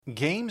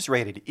Games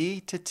rated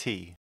E to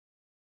T.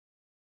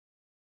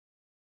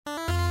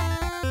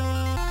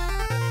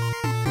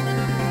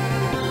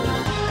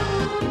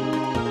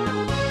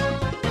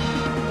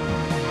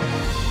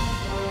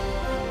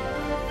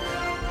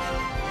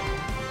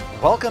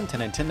 Welcome to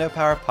Nintendo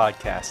Power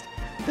Podcast.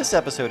 This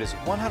episode is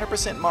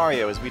 100%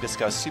 Mario as we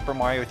discuss Super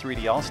Mario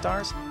 3D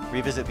All-Stars,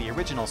 revisit the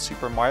original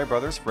Super Mario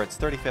Bros. For its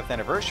 35th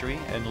anniversary,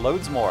 and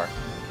loads more.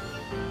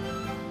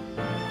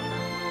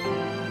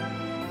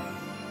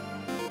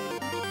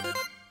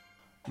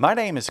 My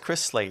name is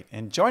Chris Slate,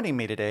 and joining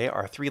me today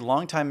are three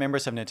longtime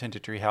members of Nintendo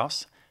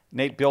Treehouse.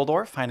 Nate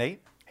Bildorf, hi Nate.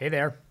 Hey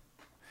there.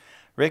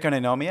 Reiko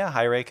Nanomiya,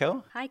 hi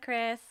Reiko. Hi,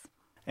 Chris.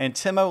 And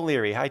Tim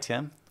O'Leary, hi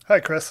Tim. Hi,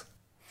 Chris.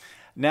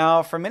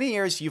 Now, for many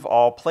years, you've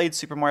all played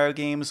Super Mario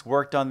games,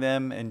 worked on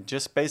them, and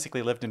just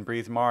basically lived and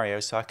breathed Mario,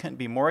 so I couldn't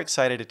be more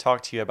excited to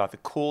talk to you about the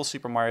cool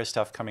Super Mario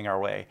stuff coming our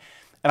way.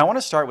 And I want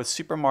to start with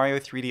Super Mario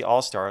 3D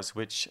All-Stars,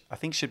 which I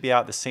think should be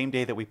out the same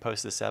day that we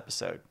post this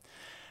episode.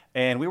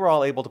 And we were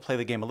all able to play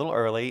the game a little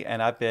early,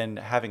 and I've been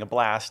having a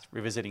blast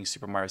revisiting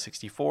Super Mario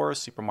 64,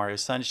 Super Mario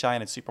Sunshine,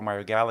 and Super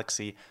Mario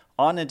Galaxy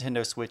on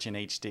Nintendo Switch in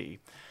HD.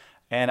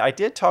 And I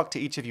did talk to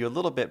each of you a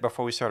little bit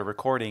before we started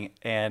recording,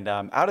 and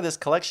out of this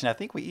collection, I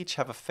think we each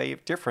have a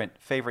different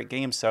favorite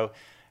game. So,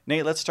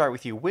 Nate, let's start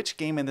with you. Which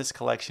game in this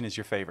collection is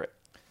your favorite?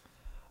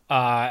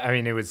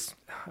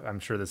 I'm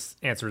sure this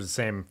answer is the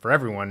same for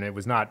everyone. It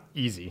was not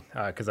easy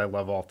because I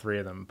love all three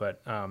of them.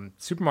 But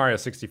Super Mario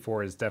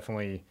 64 is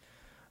definitely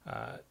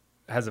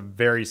has a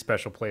very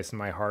special place in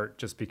my heart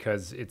just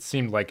because it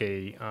seemed like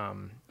a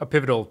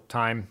pivotal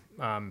time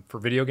for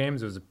video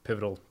games. It was a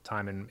pivotal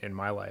time in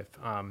my life.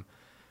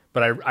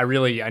 But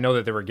I know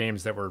that there were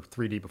games that were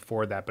 3D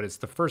before that, but it's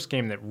the first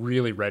game that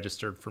really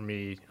registered for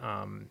me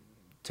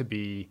to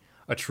be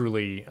a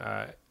truly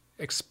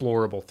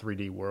explorable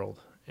 3D world.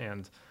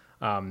 And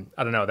I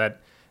don't know,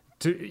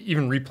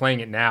 even replaying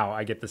it now,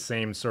 I get the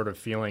same sort of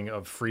feeling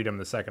of freedom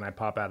the second I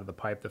pop out of the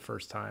pipe the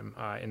first time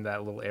in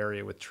that little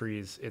area with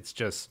trees. It's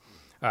just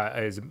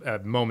is a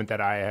moment that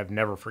I have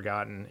never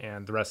forgotten,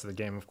 and the rest of the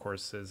game, of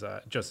course, is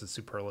just as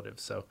superlative.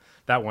 So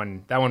that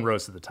one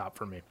rose to the top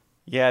for me.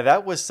 Yeah,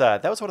 that was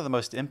one of the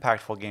most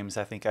impactful games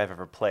I think I've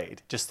ever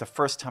played. Just the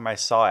first time I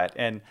saw it,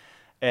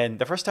 and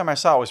the first time I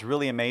saw it was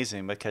really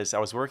amazing because I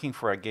was working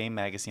for a game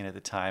magazine at the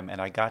time, and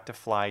I got to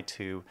fly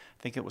to,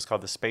 I think it was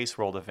called the Space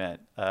World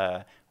event,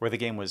 where the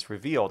game was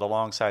revealed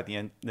alongside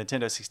the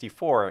Nintendo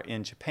 64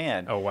 in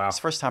Japan. Oh wow! It's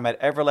the first time I'd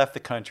ever left the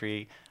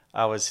country.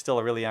 I was still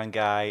a really young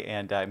guy,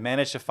 and I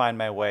managed to find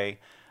my way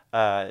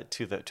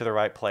to the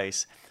right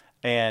place.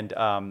 And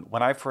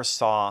when I first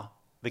saw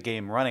the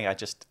game running, I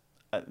just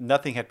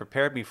nothing had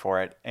prepared me for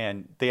it,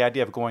 and the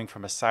idea of going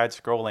from a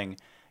side-scrolling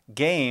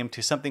game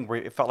to something where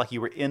it felt like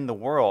you were in the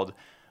world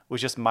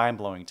was just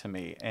mind-blowing to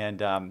me. And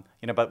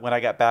but when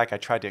I got back, I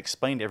tried to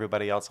explain to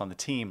everybody else on the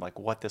team like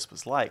what this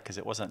was like, because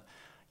it wasn't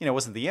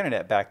the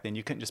internet back then.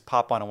 You couldn't just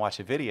pop on and watch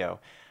a video,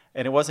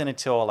 and it wasn't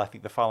until I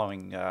think the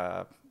following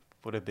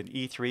would have been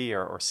E3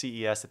 or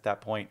CES at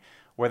that point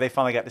where they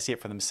finally got to see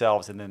it for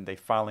themselves, and then they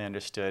finally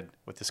understood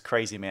what this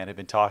crazy man had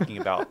been talking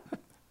about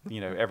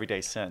every day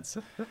since.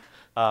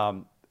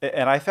 And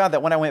I found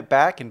that when I went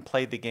back and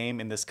played the game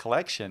in this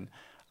collection,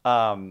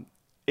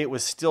 it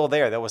was still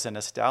there. There was a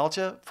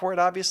nostalgia for it,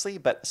 obviously,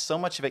 but so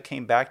much of it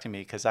came back to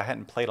me because I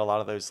hadn't played a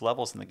lot of those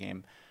levels in the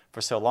game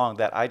for so long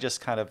that I just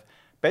kind of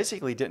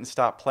basically didn't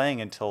stop playing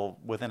until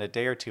within a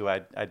day or two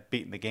I'd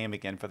beaten the game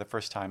again for the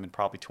first time in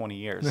probably 20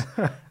 years.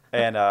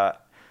 And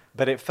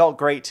but it felt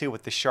great too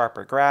with the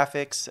sharper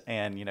graphics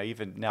and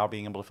even now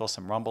being able to feel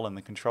some rumble in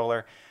the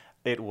controller.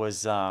 It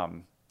was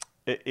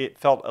it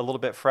felt a little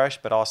bit fresh,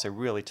 but also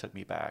really took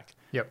me back.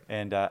 Yep.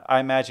 And I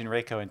imagine,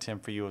 Reiko and Tim,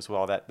 for you as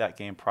well, that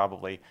game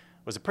probably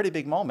was a pretty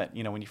big moment,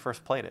 when you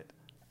first played it.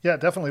 Yeah,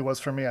 it definitely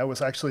was for me. I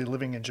was actually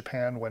living in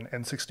Japan when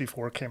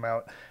N64 came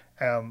out,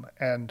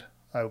 and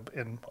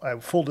in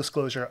full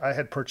disclosure, I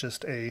had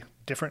purchased a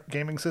different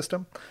gaming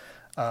system,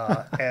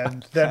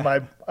 and then my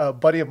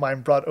buddy of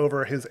mine brought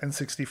over his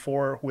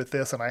N64 with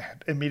this, and I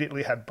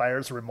immediately had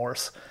buyer's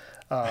remorse.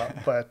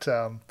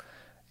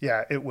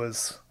 Yeah, it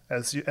was.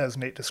 As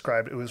Nate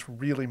described, it was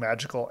really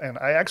magical. And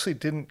I actually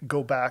didn't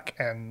go back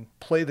and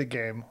play the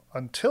game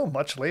until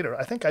much later.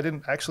 I think I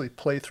didn't actually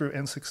play through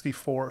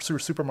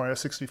Super Mario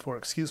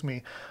 64,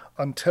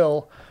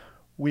 until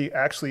we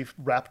actually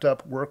wrapped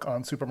up work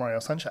on Super Mario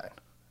Sunshine.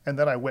 And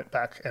then I went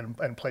back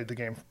and played the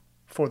game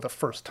for the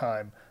first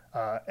time.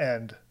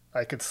 And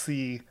I could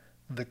see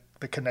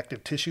the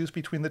connective tissues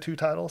between the two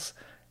titles.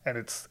 And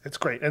it's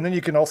great. And then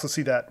you can also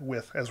see that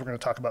as we're going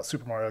to talk about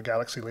Super Mario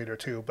Galaxy later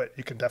too, but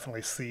you can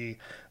definitely see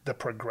the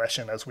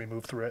progression as we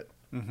move through it.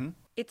 Mm-hmm.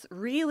 It's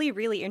really,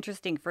 really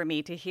interesting for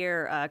me to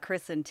hear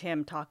Chris and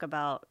Tim talk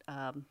about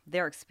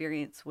their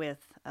experience with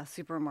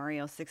Super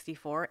Mario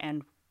 64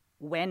 and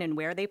when and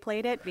where they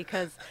played it,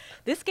 because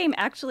this game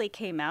actually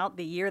came out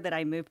the year that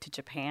I moved to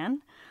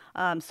Japan.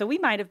 So we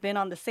might have been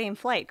on the same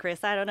flight,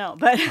 Chris. I don't know,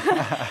 but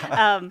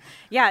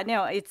yeah,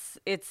 no, it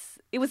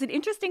was an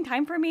interesting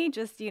time for me.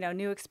 Just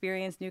new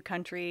experience, new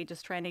country,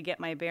 just trying to get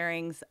my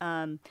bearings.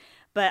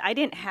 But I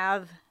didn't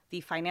have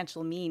the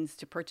financial means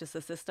to purchase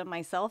a system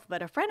myself,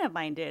 but a friend of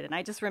mine did, and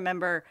I just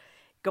remember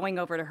going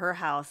over to her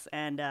house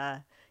and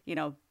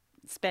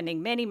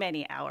spending many,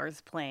 many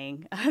hours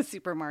playing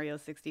Super Mario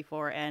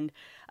 64. And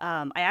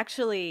I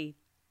actually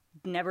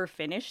never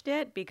finished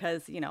it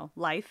because,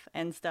 life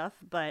and stuff.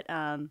 But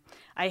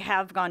I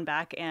have gone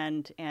back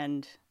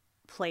and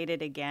played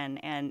it again,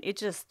 and it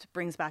just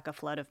brings back a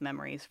flood of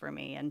memories for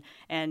me.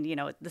 And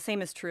the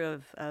same is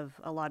true of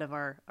a lot of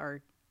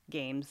our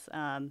games.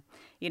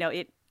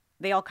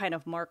 They all kind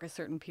of mark a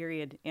certain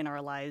period in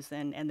our lives,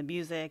 and the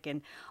music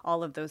and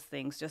all of those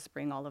things just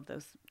bring all of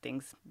those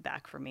things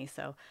back for me.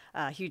 So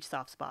huge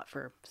soft spot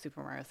for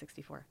Super Mario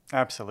 64.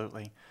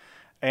 Absolutely.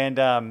 And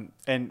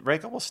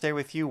Reiko, we'll stay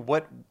with you.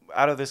 What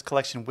out of this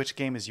collection, which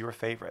game is your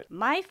favorite?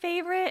 My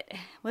favorite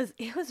was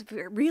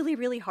really,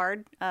 really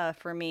hard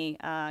for me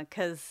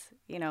because,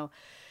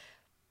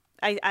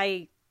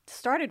 I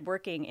started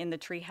working in the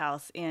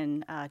Treehouse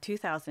in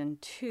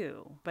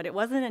 2002, but it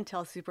wasn't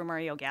until Super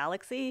Mario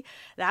Galaxy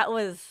that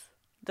was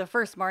the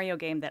first Mario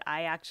game that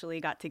I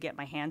actually got to get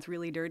my hands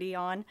really dirty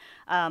on.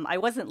 I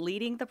wasn't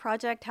leading the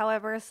project,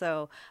 however,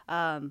 so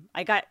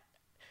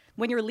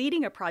when you're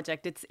leading a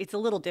project, it's a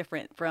little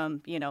different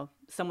from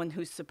someone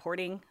who's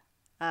supporting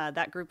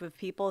that group of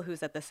people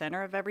who's at the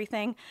center of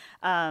everything.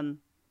 I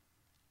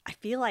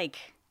feel like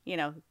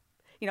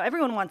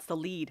everyone wants to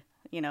lead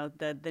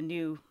the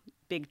new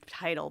big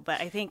title, but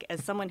I think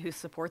as someone who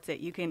supports it,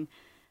 you can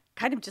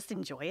kind of just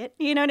enjoy it,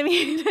 you know what I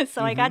mean?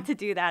 So I got to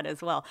do that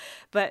as well.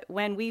 But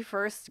when we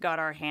first got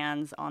our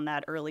hands on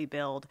that early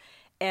build,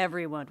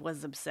 everyone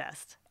was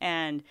obsessed.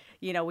 And,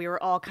 we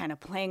were all kind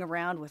of playing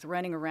around with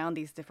running around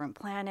these different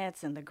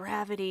planets and the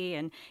gravity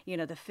and,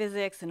 the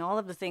physics and all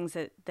of the things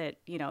that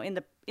in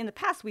the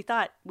past we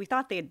thought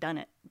they had done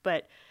it,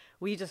 but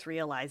we just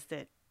realized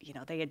that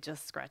they had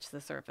just scratched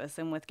the surface.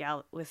 And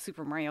with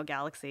Super Mario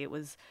Galaxy, it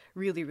was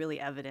really, really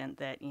evident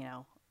that,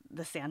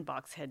 the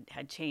sandbox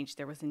had changed.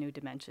 There was a new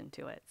dimension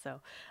to it.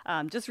 So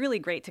just really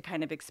great to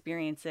kind of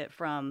experience it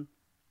from,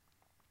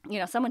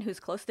 someone who's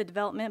close to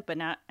development, but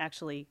not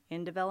actually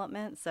in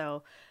development.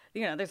 So,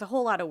 there's a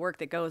whole lot of work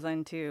that goes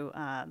into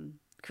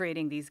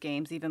creating these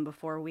games, even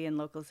before we in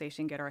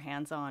Localization get our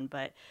hands on.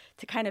 But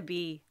to kind of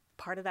be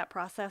part of that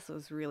process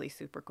was really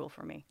super cool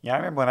for me. Yeah, I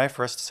remember when I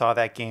first saw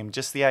that game,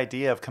 just the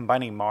idea of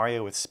combining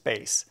Mario with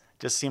space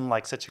just seemed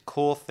like such a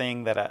cool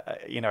thing that,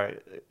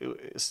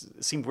 it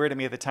seemed weird to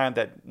me at the time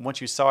that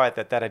once you saw it,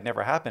 that had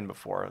never happened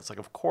before. It's like,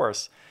 of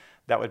course,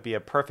 that would be a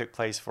perfect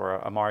place for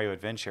a Mario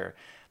adventure.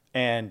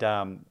 And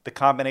the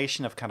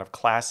combination of kind of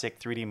classic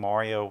 3D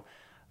Mario,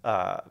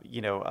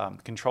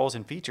 controls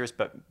and features,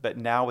 but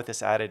now with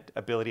this added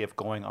ability of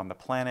going on the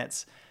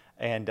planets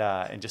and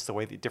just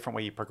the different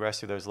way you progress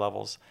through those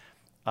levels,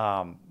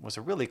 was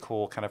a really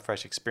cool kind of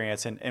fresh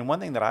experience. And one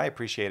thing that I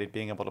appreciated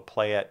being able to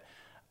play it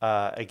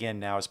again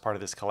now as part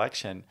of this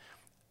collection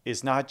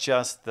is not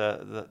just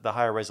the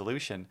higher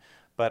resolution,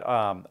 but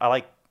I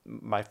like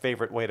my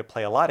favorite way to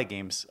play a lot of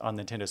games on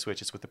Nintendo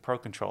Switch is with the Pro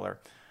Controller.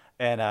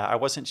 And I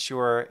wasn't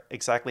sure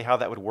exactly how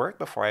that would work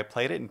before I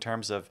played it in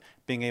terms of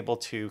being able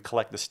to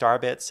collect the star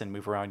bits and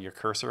move around your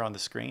cursor on the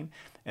screen.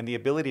 And the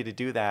ability to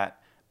do that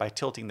by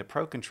tilting the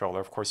Pro Controller,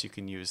 of course you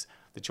can use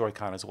the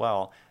Joy-Con as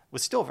well,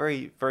 was still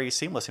very, very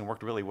seamless and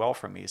worked really well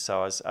for me.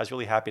 So I was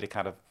really happy to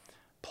kind of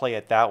play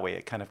it that way.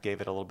 It kind of gave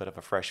it a little bit of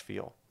a fresh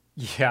feel.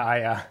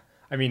 Yeah,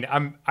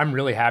 I'm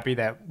really happy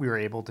that we were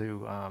able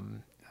to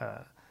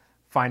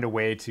find a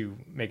way to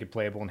make it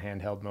playable in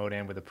handheld mode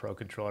and with a Pro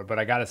Controller. But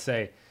I gotta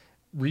say,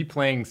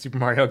 replaying Super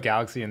Mario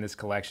Galaxy in this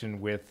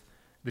collection with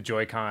the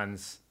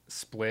Joy-Cons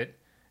split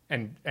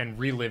and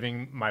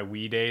reliving my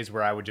Wii days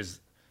where I would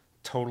just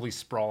totally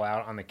sprawl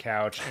out on the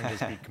couch and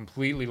just be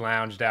completely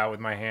lounged out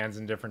with my hands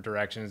in different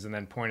directions and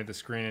then point at the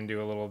screen and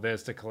do a little of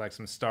this to collect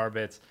some star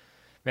bits.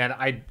 Man,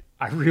 I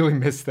really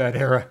miss that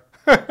era.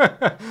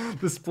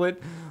 The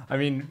split. I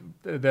mean,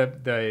 the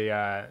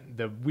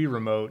Wii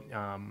remote,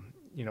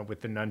 with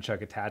the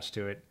nunchuck attached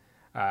to it,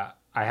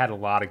 I had a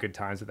lot of good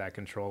times with that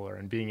controller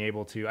and being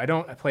able to. I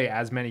don't play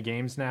as many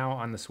games now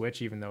on the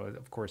Switch, even though,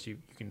 of course, you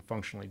can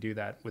functionally do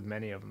that with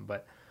many of them.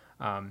 But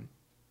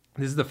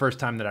this is the first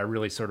time that I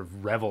really sort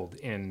of reveled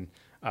in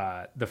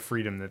the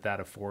freedom that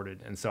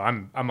afforded. And so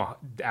I'm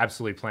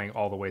absolutely playing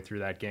all the way through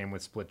that game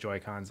with split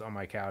Joy-Cons on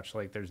my couch.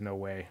 Like, there's no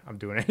way I'm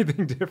doing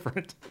anything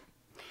different.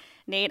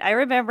 Nate, I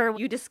remember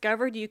you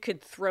discovered you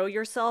could throw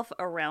yourself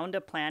around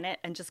a planet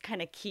and just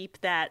kind of keep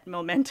that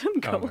momentum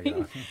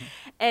going.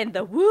 And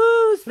the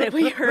woos that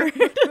we heard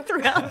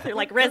throughout,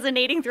 like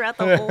resonating throughout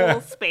the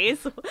whole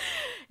space.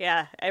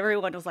 Yeah,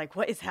 everyone was like,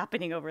 what is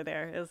happening over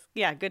there? It was,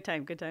 good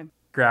time.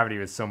 Gravity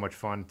was so much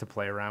fun to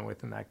play around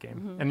with in that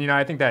game. And,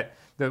 I think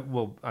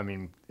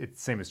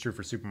it's same is true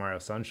for Super Mario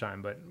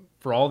Sunshine, but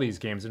for all these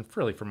games and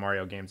really for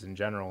Mario games in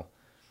general,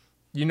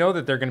 you know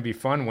that they're going to be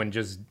fun when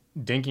just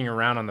dinking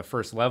around on the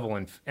first level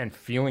and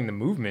feeling the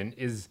movement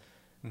is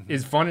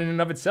fun in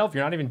and of itself.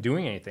 You're not even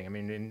doing anything. I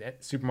mean, in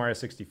Super Mario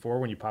 64,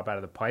 when you pop out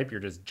of the pipe, you're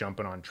just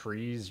jumping on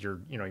trees.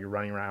 You're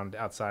running around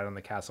outside on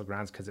the castle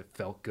grounds because it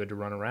felt good to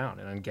run around.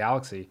 And on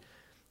Galaxy,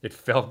 it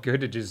felt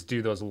good to just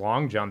do those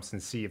long jumps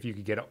and see if you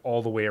could get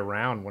all the way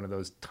around one of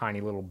those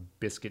tiny little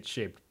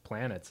biscuit-shaped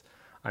planets.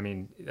 I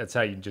mean, that's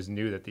how you just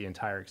knew that the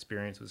entire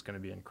experience was going to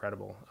be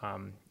incredible.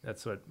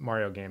 That's what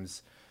Mario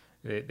games,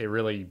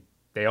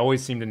 they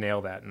always seem to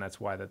nail that, and that's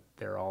why that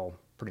they're all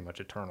pretty much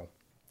eternal.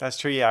 That's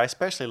true. Yeah, I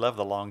especially love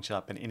the long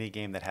jump in any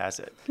game that has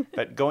it.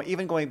 But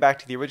even going back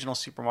to the original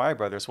Super Mario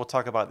Brothers, we'll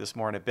talk about this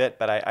more in a bit.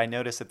 But I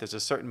noticed that there's a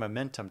certain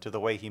momentum to the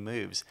way he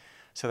moves.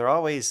 So they're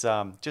always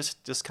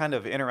just kind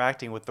of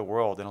interacting with the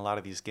world in a lot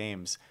of these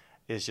games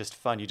is just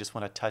fun. You just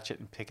want to touch it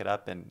and pick it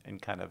up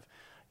and kind of,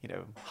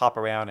 hop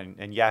around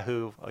and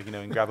Yahoo,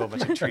 and grab a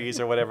bunch of trees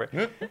or whatever.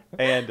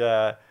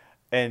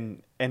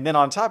 And then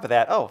on top of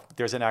that,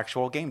 there's an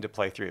actual game to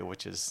play through,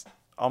 which is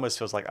almost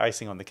feels like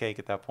icing on the cake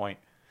at that point.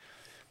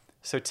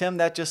 So, Tim,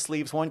 that just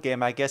leaves one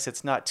game. I guess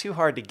it's not too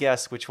hard to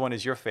guess which one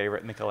is your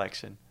favorite in the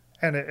collection.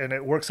 And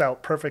it works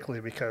out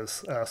perfectly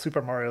because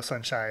Super Mario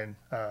Sunshine,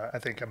 I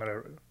think I'm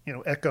going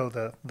to echo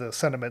the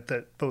sentiment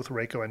that both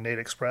Reiko and Nate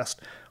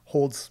expressed,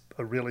 holds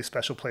a really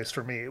special place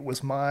for me. It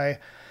was my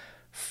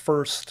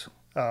first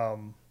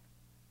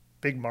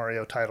big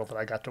Mario title that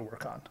I got to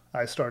work on.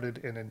 I started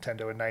in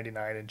Nintendo in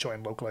 '99 and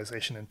joined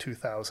localization in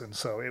 2000,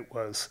 so it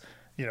was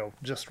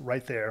just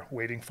right there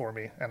waiting for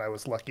me, and I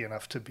was lucky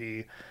enough to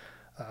be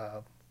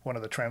one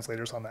of the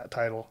translators on that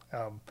title.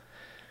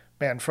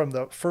 Man, from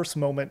the first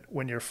moment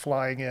when you're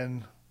flying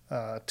in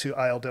to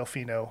Isle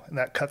Delfino and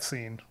that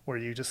cutscene where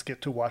you just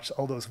get to watch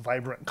all those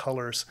vibrant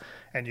colors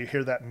and you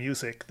hear that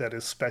music that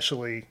is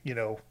specially,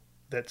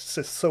 that's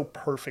just so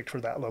perfect for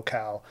that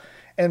locale.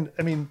 And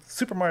I mean,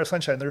 Super Mario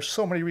Sunshine, there's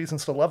so many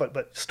reasons to love it,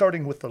 but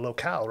starting with the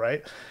locale,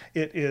 right?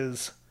 It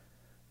is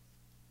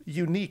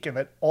unique in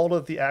that all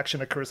of the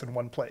action occurs in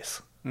one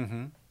place,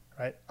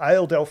 right?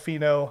 Isle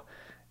Delfino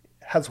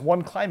has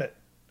one climate.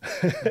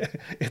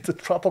 It's a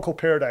tropical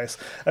paradise.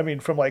 I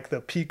mean, from like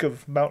the peak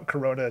of Mount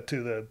Corona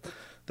to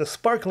the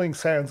sparkling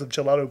sands of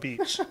Gelato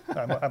Beach.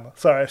 I'm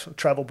sorry,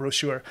 travel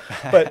brochure.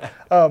 But,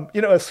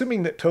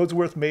 assuming that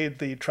Toadsworth made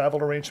the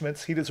travel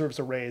arrangements, he deserves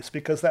a raise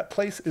because that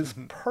place is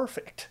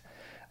perfect.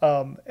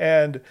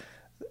 And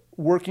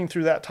working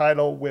through that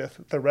title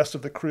with the rest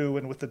of the crew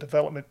and with the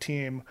development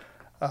team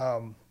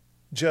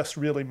just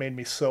really made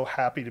me so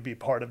happy to be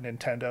part of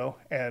Nintendo.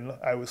 And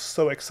I was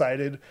so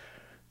excited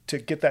to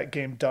get that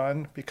game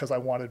done because I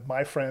wanted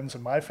my friends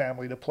and my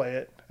family to play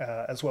it,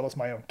 as well as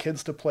my own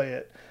kids to play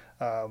it.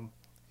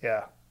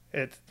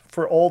 It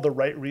for all the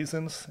right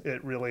reasons,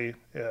 it really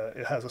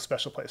it has a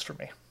special place for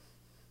me.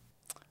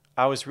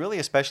 I was really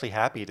especially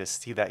happy to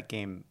see that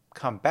game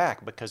come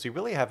back because we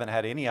really haven't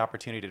had any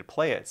opportunity to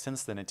play it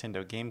since the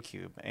Nintendo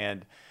GameCube,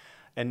 and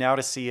now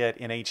to see it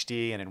in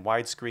HD and in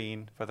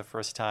widescreen for the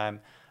first time,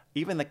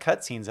 even the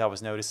cutscenes I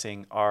was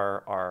noticing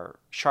are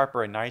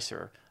sharper and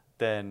nicer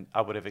than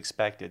I would have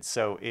expected.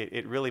 So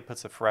it really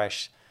puts a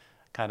fresh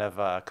kind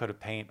of coat of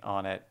paint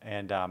on it,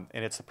 and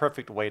it's the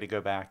perfect way to go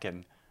back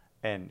and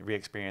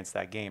re-experience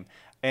that game.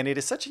 And it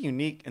is such a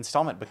unique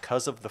installment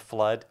because of the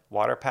Flood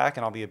water pack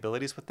and all the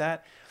abilities with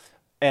that.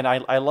 And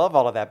I love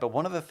all of that. But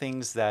one of the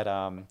things that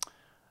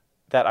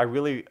that I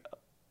really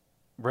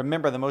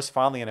remember the most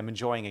fondly and I'm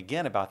enjoying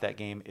again about that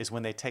game is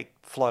when they take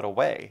Flood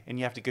away and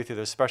you have to go through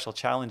those special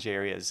challenge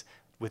areas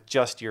with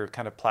just your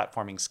kind of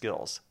platforming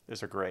skills.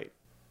 Those are great.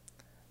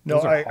 No,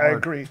 I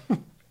agree.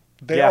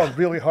 They are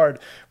really hard.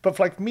 But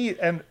like me,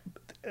 and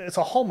it's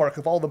a hallmark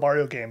of all the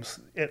Mario games,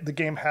 the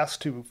game has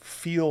to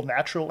feel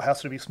natural, it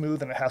has to be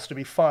smooth, and it has to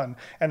be fun.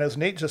 And as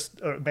Nate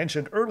just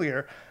mentioned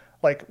earlier,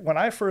 like when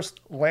I first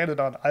landed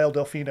on Isle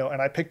Delfino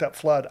and I picked up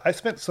Flood, I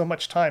spent so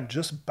much time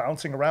just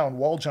bouncing around,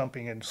 wall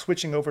jumping, and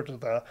switching over to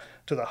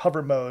the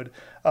hover mode.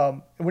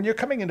 When you're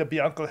coming into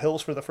Bianco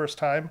Hills for the first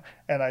time,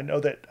 and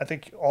I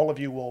think all of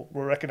you will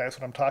recognize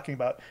what I'm talking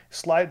about,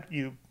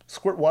 you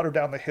squirt water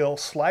down the hill,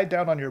 slide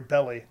down on your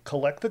belly,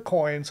 collect the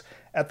coins.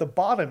 At the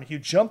bottom, you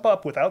jump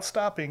up without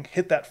stopping,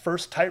 hit that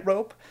first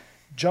tightrope,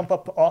 jump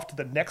up off to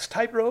the next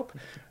tightrope,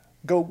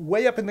 go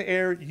way up in the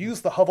air,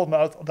 use the hover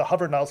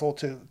nozzle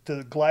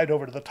to glide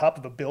over to the top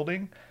of a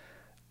building.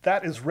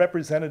 That is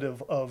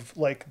representative of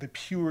like the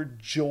pure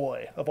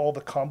joy of all the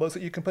combos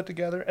that you can put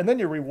together. And then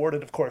you're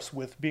rewarded, of course,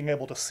 with being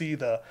able to see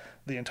the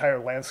entire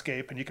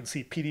landscape. And you can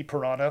see Petey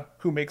Piranha,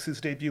 who makes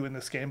his debut in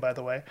this game, by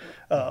the way,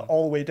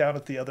 all the way down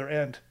at the other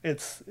end.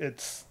 It's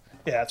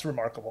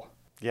remarkable.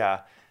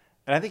 Yeah.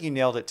 And I think you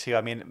nailed it too.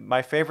 I mean,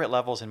 my favorite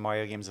levels in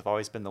Mario games have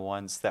always been the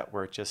ones that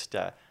were just,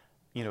 a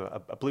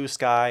blue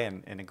sky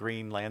and a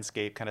green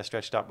landscape kind of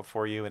stretched out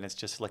before you. And it's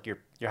just like you're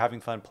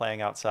having fun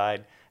playing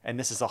outside. And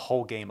this is a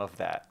whole game of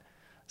that.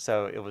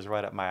 So it was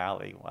right up my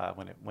alley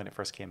when it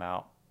first came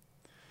out.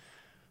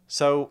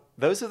 So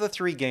those are the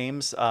three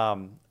games.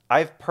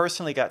 I've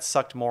personally got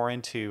sucked more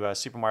into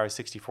Super Mario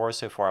 64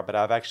 so far, but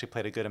I've actually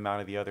played a good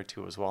amount of the other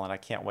two as well, and I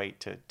can't wait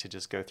to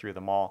just go through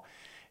them all.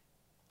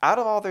 Out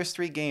of all those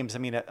three games, I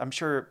mean, I'm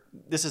sure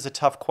this is a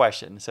tough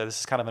question, so this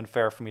is kind of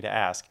unfair for me to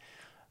ask.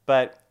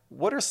 But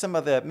what are some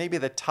of maybe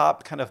the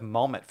top kind of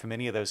moment from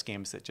any of those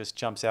games that just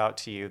jumps out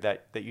to you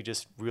that you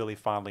just really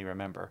fondly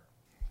remember?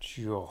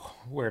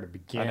 Where to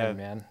begin,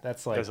 man?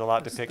 That's like there's a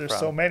lot to pick There's from.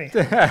 so many.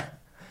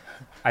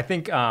 I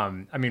think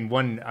I mean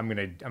one I'm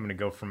gonna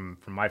go from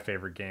my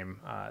favorite game.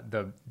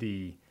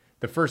 The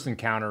first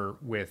encounter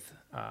with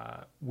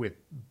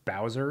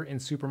Bowser in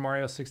Super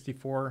Mario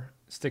 64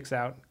 sticks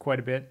out quite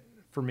a bit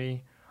for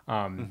me.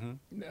 And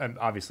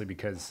obviously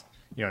because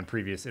in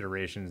previous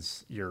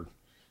iterations you're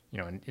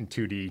in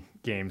 2D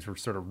games we're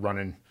sort of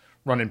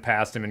running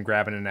past him and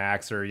grabbing an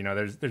axe, or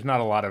there's not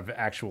a lot of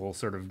actual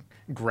sort of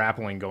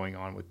grappling going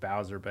on with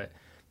Bowser, but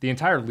the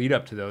entire lead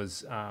up to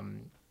those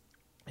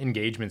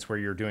engagements where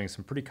you're doing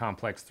some pretty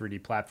complex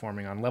 3D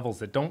platforming on levels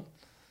that don't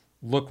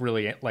look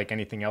really like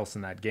anything else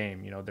in that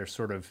game. They're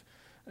sort of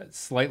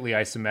slightly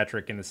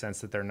isometric in the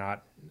sense that they're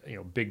not,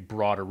 big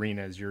broad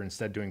arenas. You're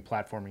instead doing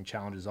platforming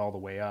challenges all the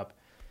way up,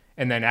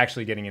 and then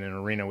actually getting in an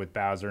arena with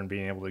Bowser and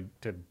being able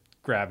to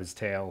grab his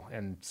tail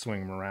and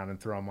swing him around and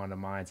throw him onto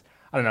mines.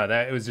 I don't know,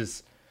 that it was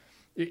just,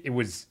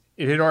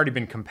 it had already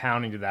been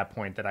compounding to that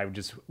point that I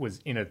just was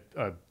in a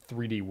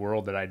 3D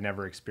world that I'd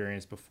never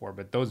experienced before.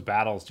 But those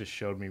battles just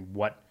showed me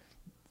what,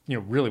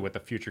 really what the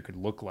future could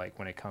look like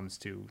when it comes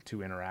to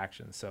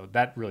interaction. So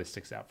that really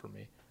sticks out for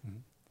me.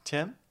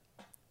 Tim?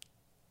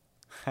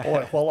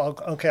 Boy, well,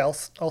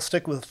 I'll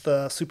stick with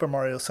Super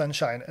Mario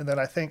Sunshine, and then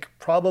I think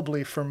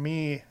probably for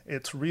me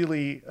it's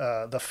really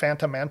the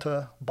Phantom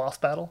Manta boss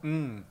battle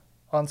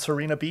on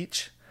Serena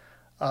Beach.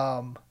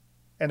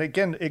 And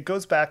again, it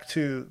goes back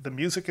to the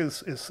music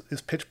is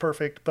pitch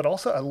perfect, but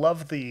also I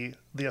love the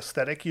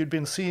aesthetic. You'd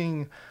been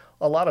seeing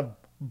a lot of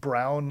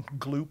brown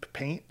gloop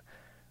paint,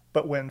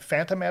 but when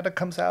Phantom Manta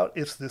comes out,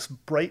 it's this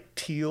bright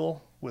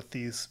teal with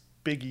these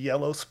big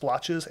yellow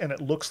splotches, and it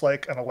looks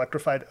like an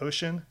electrified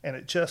ocean, and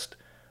it just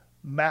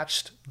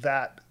matched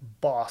that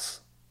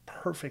boss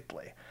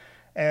perfectly.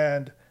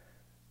 And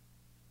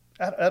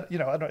I don't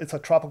know, it's a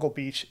tropical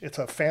beach. It's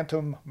a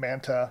Phantom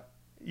Manta.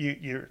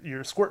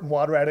 You're squirting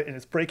water at it, and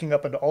it's breaking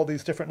up into all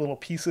these different little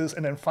pieces,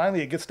 and then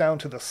finally it gets down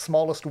to the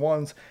smallest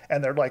ones,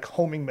 and they're like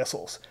homing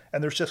missiles,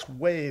 and there's just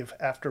wave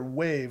after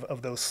wave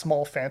of those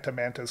small Phantom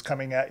Mantas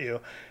coming at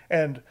you,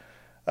 and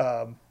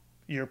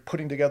you're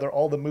putting together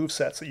all the move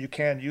sets that you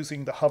can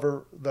using the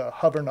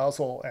hover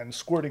nozzle and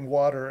squirting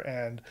water,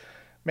 and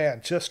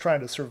man, just trying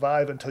to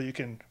survive until you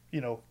can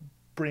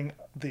bring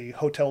the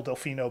Hotel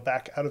Delfino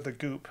back out of the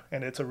goop,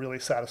 and it's a really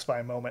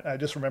satisfying moment. I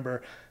just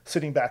remember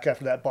sitting back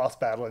after that boss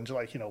battle and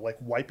like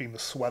wiping the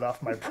sweat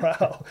off my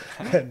brow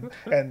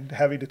and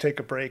having to take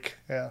a break.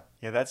 Yeah,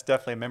 that's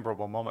definitely a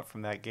memorable moment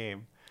from that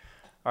game.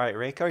 All right,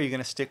 Reika, are you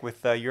going to stick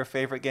with your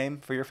favorite game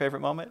for your favorite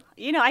moment?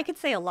 I could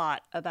say a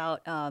lot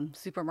about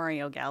Super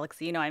Mario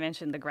Galaxy. I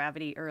mentioned the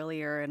gravity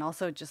earlier, and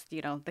also just,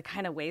 the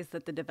kind of ways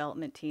that the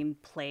development team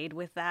played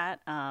with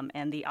that,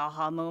 and the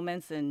aha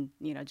moments, and,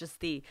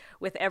 just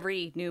with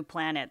every new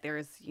planet,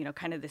 there's,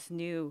 kind of this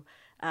new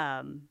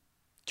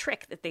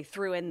trick that they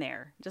threw in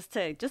there just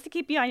to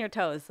keep you on your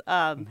toes.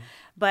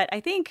 But I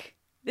think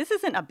this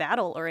isn't a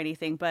battle or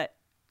anything, but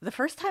the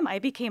first time I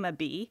became a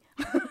bee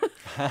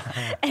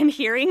and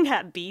hearing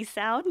that bee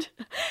sound,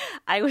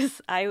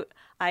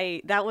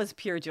 that was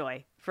pure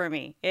joy for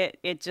me.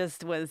 It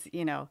just was,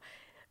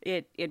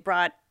 it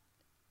brought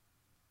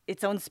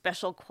its own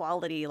special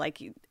quality. Like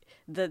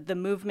the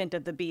movement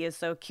of the bee is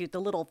so cute.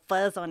 The little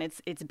fuzz on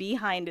its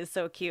behind is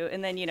so cute.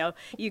 And then,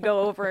 you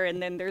go over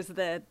and then there's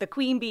the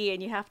queen bee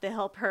and you have to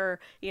help her,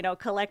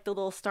 collect the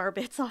little star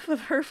bits off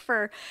of her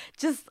fur.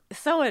 Just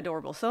so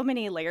adorable. So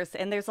many layers.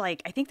 And there's I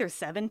think there's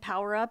 7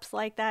 power-ups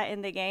like that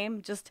in the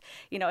game. Just,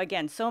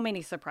 again, so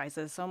many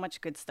surprises, so much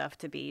good stuff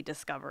to be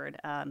discovered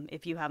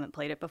if you haven't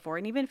played it before.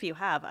 And even if you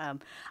have,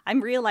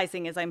 I'm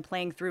realizing as I'm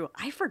playing through,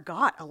 I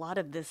forgot a lot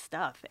of this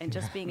stuff. And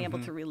just being able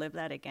to relive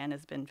that again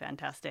has been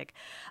fantastic.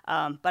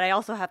 But I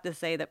also have to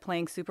say that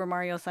playing Super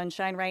Mario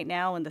Sunshine right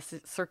now in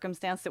the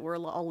circumstance that we're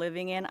all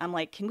living in, I'm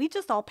like, can we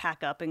just all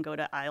pack up and go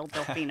to Isle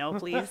Delfino,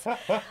 please?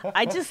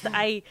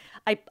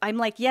 I'm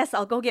like, yes,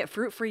 I'll go get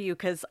fruit for you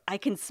because I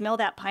can smell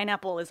that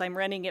pineapple as I'm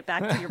running it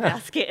back to your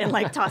basket and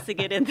tossing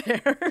it in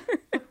there.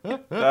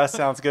 That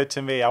sounds good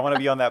to me. I want to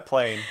be on that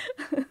plane.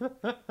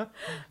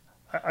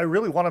 I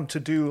really want them to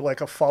do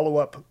a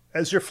follow-up.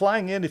 As you're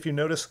flying in, if you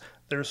notice,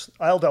 there's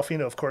Isle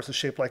Delfino, of course, is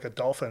shaped like a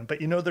dolphin, but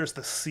there's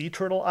the sea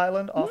turtle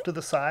island off to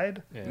the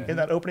side in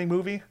that opening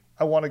movie.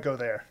 I want to go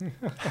there.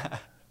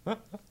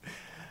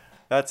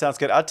 That sounds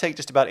good. I'll take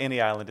just about any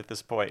island at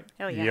this point.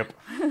 Oh, yeah. Yep.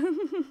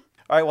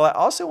 All right, well, I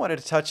also wanted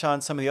to touch on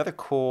some of the other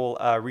cool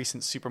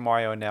recent Super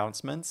Mario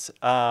announcements.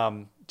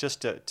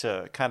 just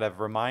to kind of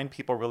remind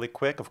people really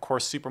quick, of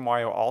course, Super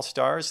Mario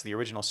All-Stars, the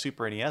original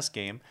Super NES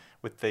game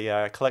with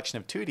the collection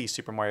of 2D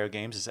Super Mario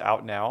games, is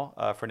out now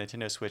for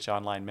Nintendo Switch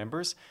Online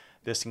members.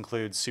 This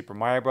includes Super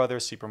Mario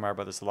Brothers, Super Mario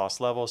Brothers: The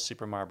Lost Levels,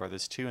 Super Mario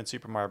Brothers 2, and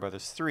Super Mario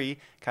Brothers 3,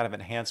 kind of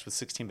enhanced with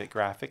 16-bit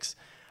graphics.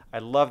 I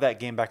love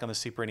that game back on the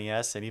Super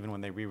NES, and even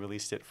when they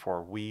re-released it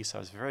for Wii, so I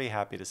was very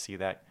happy to see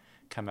that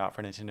come out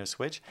for Nintendo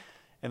Switch.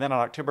 And then on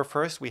October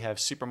 1st, we have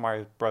Super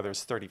Mario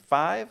Brothers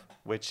 35,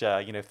 which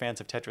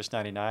fans of Tetris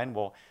 99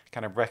 will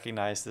kind of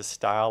recognize this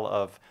style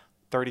of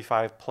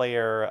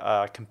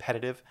 35-player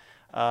competitive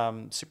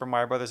Super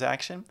Mario Brothers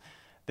action.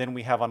 Then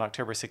we have on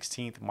October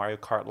 16th Mario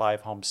Kart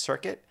Live Home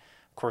Circuit.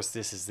 Of course,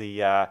 this is the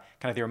kind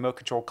of the remote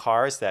control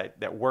cars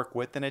that work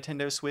with the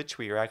Nintendo Switch,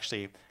 where you're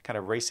actually kind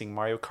of racing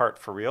Mario Kart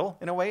for real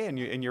in a way in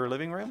your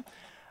living room.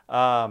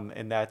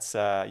 And that's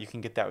you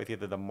can get that with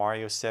either the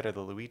Mario set or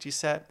the Luigi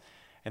set.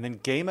 And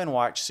then Game &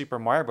 Watch Super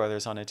Mario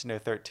Brothers on Nintendo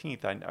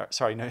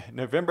 13th.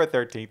 November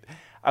 13th.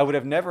 I would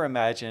have never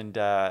imagined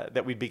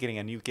that we'd be getting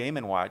a new Game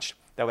 & Watch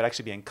that would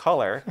actually be in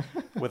color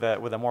with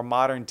a more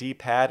modern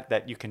D-pad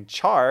that you can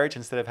charge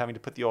instead of having to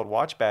put the old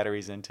watch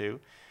batteries into.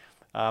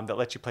 That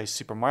lets you play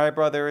Super Mario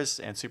Brothers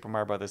and Super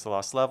Mario Brothers: The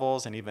Lost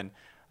Levels, and even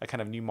a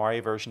kind of new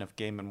Mario version of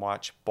Game &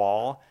 Watch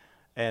Ball.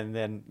 And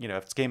then,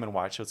 if it's Game &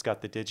 Watch, so it's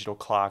got the digital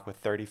clock with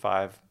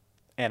 35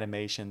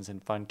 animations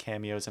and fun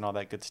cameos and all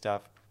that good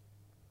stuff.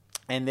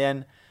 And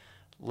then,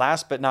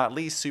 last but not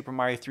least, Super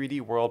Mario 3D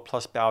World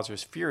plus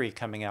Bowser's Fury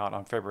coming out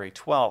on February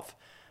 12th,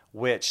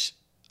 which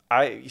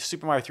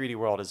Super Mario 3D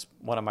World is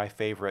one of my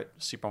favorite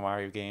Super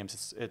Mario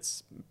games.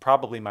 It's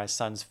probably my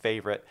son's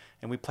favorite,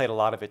 and we played a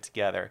lot of it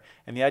together.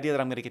 And the idea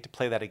that I'm going to get to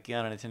play that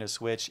again on Nintendo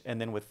Switch, and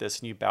then with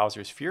this new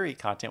Bowser's Fury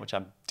content, which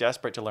I'm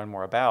desperate to learn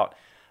more about,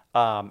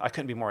 I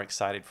couldn't be more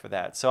excited for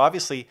that. So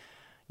obviously,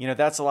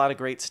 that's a lot of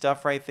great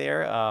stuff right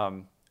there.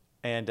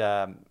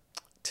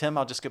 Tim,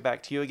 I'll just go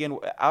back to you again.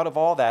 Out of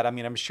all that,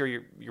 I'm sure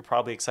you're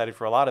probably excited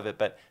for a lot of it,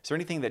 but is there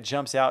anything that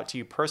jumps out to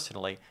you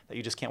personally that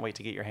you just can't wait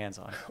to get your hands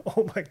on?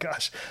 Oh my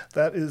gosh,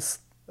 that is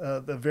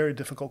a very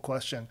difficult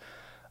question.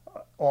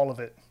 All of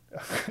it,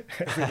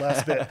 every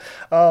last bit.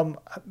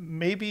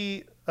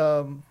 Maybe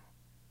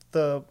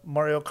the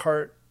Mario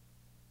Kart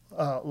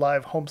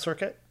Live Home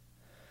Circuit,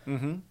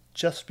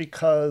 just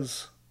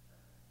because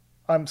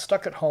I'm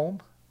stuck at home,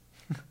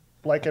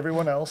 like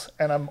everyone else,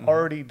 and I'm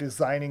already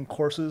designing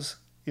courses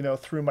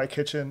through my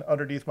kitchen,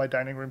 underneath my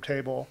dining room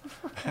table.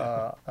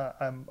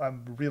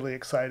 I'm really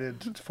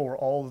excited for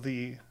all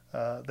the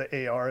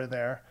AR in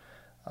there,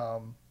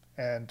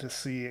 and to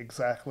see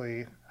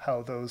exactly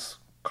how those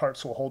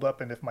carts will hold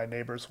up, and if my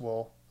neighbors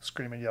will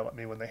scream and yell at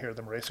me when they hear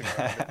them racing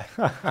around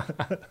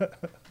it.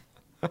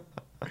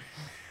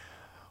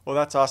 Well,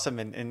 that's awesome.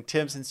 And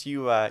Tim, since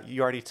you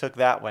already took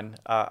that one,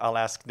 I'll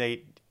ask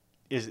Nate: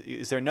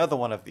 Is there another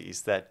one of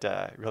these that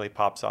really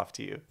pops off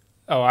to you?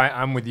 Oh,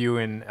 I'm with you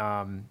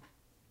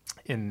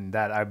in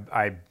that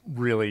I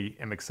really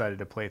am excited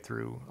to play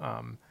through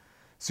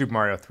Super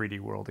Mario 3D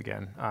World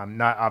again.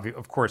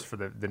 Of course, for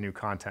the new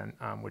content,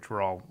 which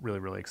we're all really,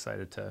 really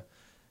excited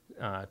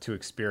to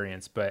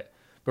experience, but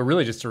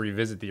really just to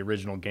revisit the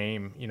original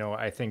game.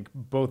 I think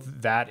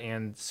both that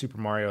and Super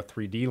Mario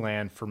 3D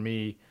Land for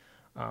me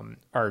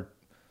are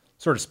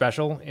sort of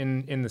special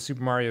in the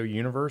Super Mario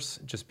universe,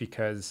 just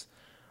because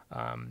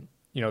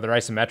they're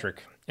isometric.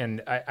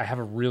 And I have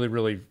a really,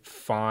 really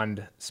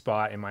fond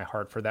spot in my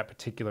heart for that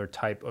particular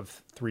type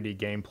of 3D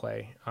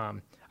gameplay.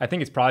 I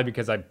think it's probably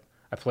because I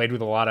played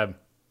with a lot of,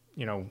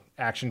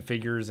 action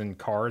figures and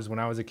cars when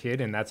I was a kid,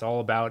 and that's all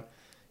about,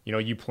 you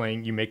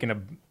making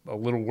a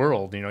little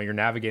world. You're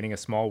navigating a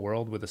small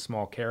world with a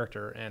small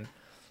character, and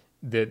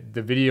the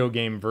video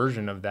game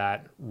version of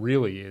that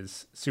really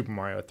is Super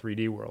Mario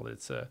 3D World.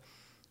 It's a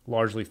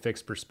largely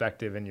fixed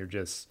perspective, and you're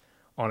just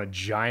on a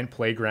giant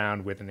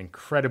playground with an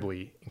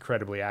incredibly,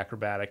 incredibly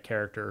acrobatic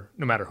character,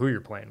 no matter who you're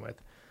playing with,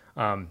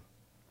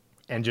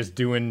 and just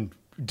doing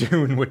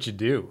what you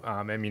do.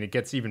 It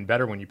gets even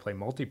better when you play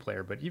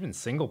multiplayer, but even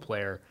single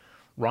player,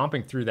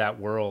 romping through that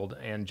world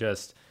and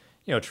just,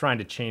 trying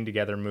to chain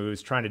together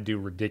moves, trying to do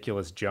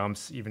ridiculous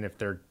jumps, even if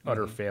they're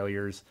utter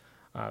failures.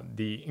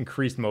 The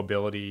increased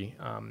mobility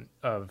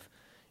of,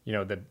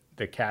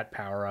 the cat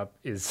power up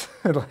is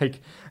it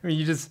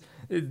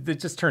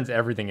just turns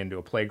everything into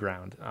a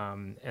playground.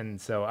 And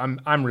so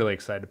I'm really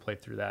excited to play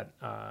through that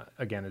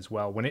again as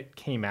well. When it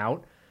came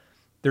out,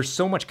 there's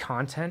so much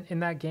content in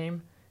that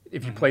game.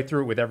 If you play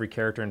through it with every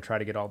character and try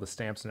to get all the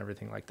stamps and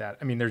everything like that,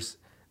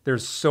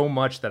 there's so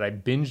much that I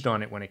binged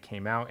on it when it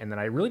came out, and then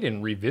I really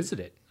didn't revisit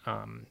it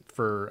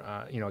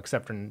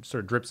except in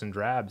sort of drips and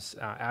drabs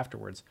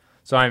afterwards.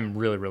 So I'm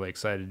really, really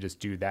excited to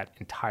just do that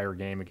entire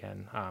game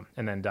again,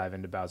 and then dive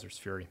into Bowser's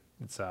Fury.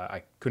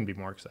 I couldn't be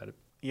more excited.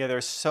 Yeah,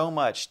 there's so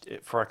much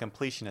for a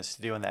completionist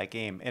to do in that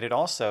game, and it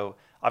also,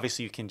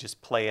 obviously, you can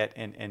just play it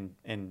and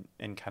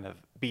kind of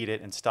beat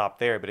it and stop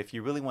there. But if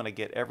you really want to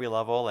get every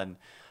level and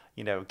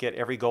get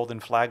every golden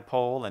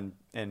flagpole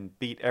and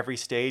beat every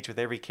stage with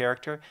every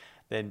character,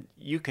 then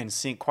you can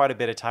sink quite a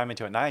bit of time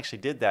into it. And I actually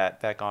did that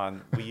back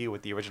on Wii U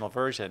with the original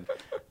version.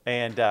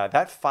 And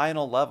that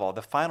final level,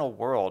 the final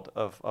world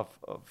of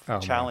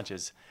man.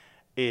 challenges,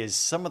 is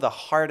some of the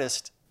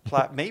hardest,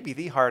 maybe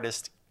the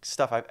hardest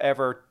stuff I've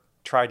ever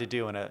tried to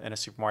do in a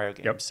Super Mario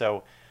game. Yep.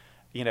 So,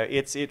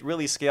 it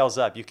really scales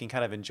up. You can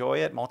kind of enjoy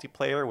it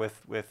multiplayer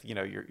with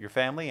your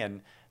family,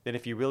 and then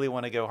if you really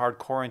want to go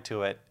hardcore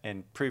into it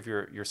and prove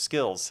your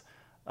skills,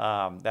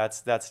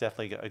 that's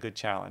definitely a good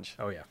challenge.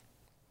 Oh yeah.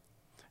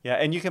 Yeah,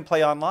 and you can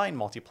play online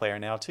multiplayer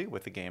now too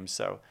with the game,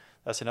 so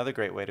that's another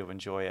great way to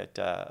enjoy it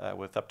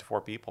with up to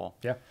 4 people.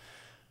 Yeah.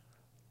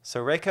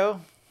 So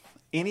Reiko,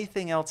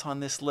 anything else on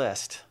this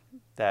list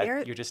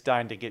that you're just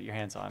dying to get your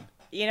hands on?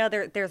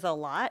 There's a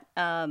lot.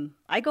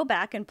 I go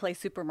back and play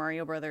Super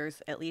Mario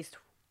Brothers, at least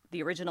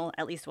the original,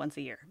 at least once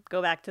a year.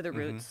 Go back to the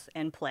roots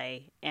and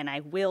play, and I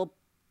will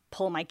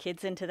pull my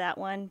kids into that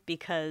one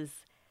because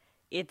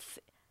it's,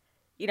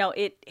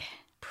 it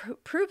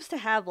proves to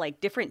have like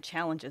different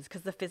challenges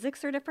because the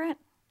physics are different,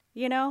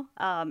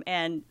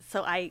 and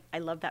so I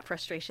love that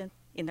frustration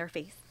in their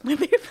face when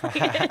they play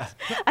it.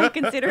 I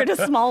consider it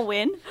a small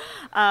win.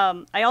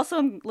 I also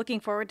am looking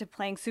forward to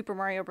playing Super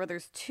Mario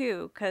Brothers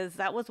 2 because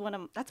that's one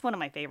of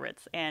my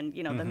favorites. And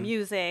the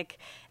music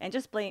and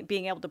just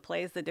being able to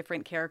play as the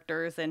different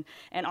characters and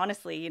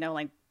honestly,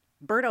 like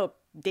Birdo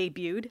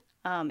debuted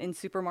in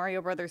Super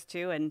Mario Brothers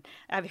 2, and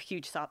I have a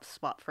huge soft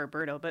spot for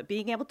Birdo. But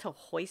being able to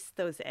hoist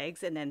those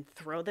eggs and then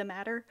throw them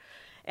at her.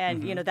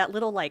 And, that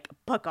little, like,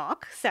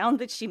 bagok sound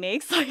that she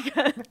makes, like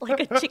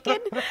a chicken,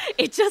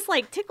 it just,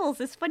 like, tickles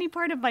this funny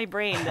part of my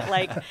brain that,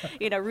 like,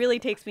 really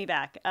takes me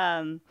back.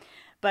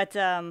 But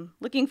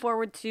looking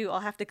forward to,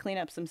 I'll have to clean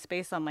up some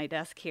space on my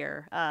desk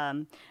here.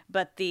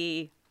 But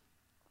the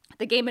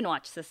Game &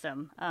 Watch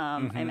system,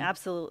 I'm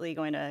absolutely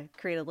going to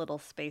create a little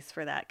space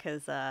for that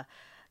because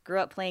grew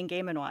up playing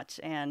Game & Watch,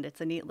 and it's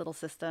a neat little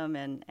system,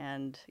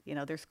 and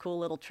there's cool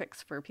little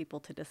tricks for people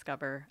to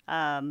discover.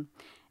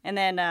 And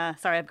then,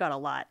 sorry, I've got a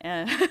lot.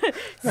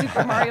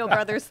 Super Mario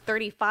Brothers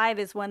 35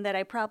 is one that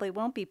I probably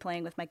won't be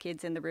playing with my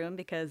kids in the room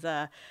because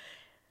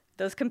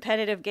those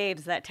competitive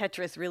games, that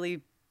Tetris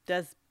really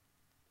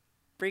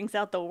brings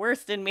out the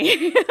worst in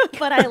me.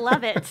 But I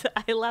love it.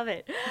 I love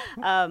it.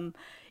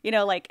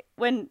 Like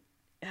when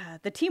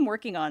the team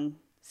working on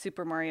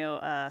Super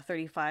Mario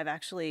 35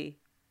 actually,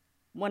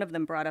 one of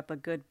them brought up a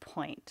good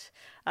point.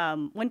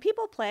 When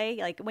people play,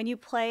 like when you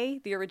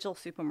play the original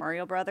Super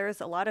Mario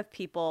Brothers, a lot of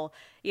people,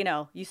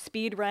 you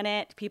speed run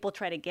it. People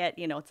try to get,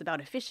 it's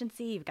about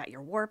efficiency. You've got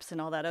your warps and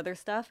all that other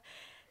stuff.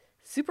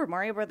 Super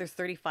Mario Brothers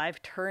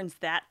 35 turns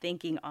that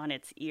thinking on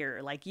its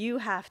ear. Like you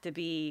have to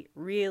be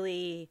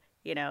really,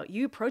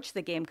 you approach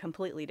the game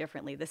completely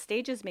differently. The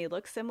stages may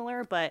look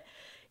similar, but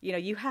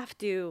you have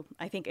to,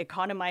 I think,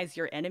 economize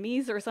your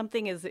enemies or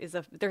something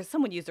there's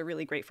someone used a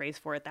really great phrase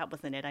for it. That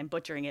wasn't it. I'm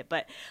butchering it.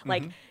 But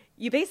like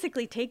you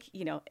basically take,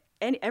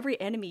 and every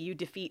enemy you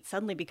defeat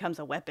suddenly becomes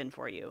a weapon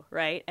for you.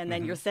 Right. And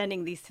then you're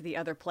sending these to the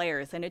other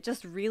players. And it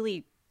just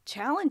really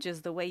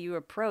challenges the way you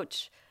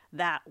approach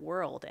that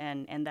world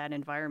and that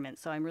environment.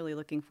 So I'm really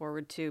looking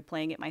forward to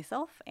playing it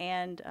myself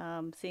and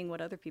seeing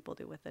what other people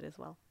do with it as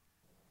well.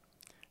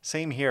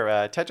 Same here.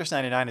 Tetris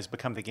 99 has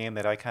become the game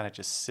that I kind of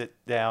just sit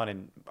down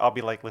and I'll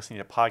be like listening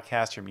to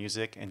podcasts or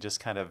music and just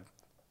kind of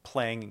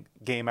playing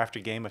game after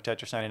game of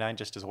Tetris 99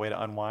 just as a way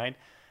to unwind.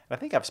 And I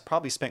think I've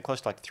probably spent close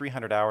to like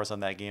 300 hours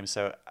on that game.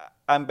 So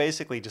I'm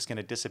basically just going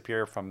to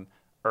disappear from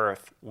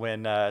Earth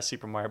when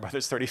Super Mario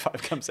Brothers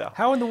 35 comes out.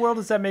 How in the world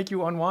does that make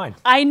you unwind?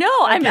 I know.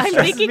 I'm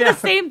thinking the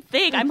same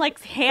thing. I'm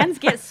like, hands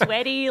get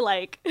sweaty.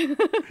 Like,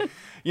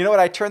 you know what?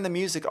 I turn the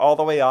music all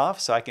the way off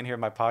so I can hear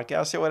my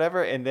podcast or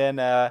whatever, and then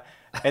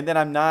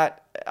I'm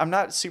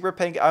not super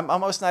paying. I'm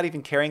almost not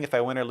even caring if I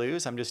win or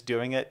lose. I'm just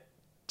doing it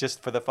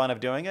just for the fun of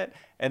doing it.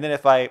 And then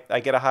if I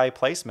get a high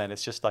placement,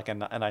 it's just like a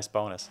nice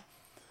bonus.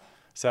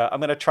 So I'm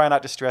going to try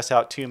not to stress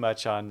out too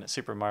much on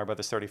Super Mario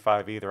Brothers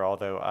 35 either,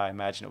 although I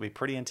imagine it'll be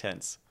pretty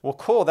intense. Well,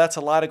 cool. That's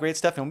a lot of great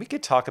stuff. And we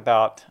could talk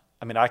about,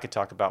 I could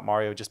talk about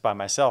Mario just by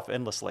myself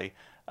endlessly.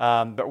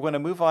 But we're going to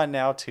move on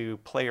now to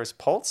Player's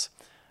Pulse.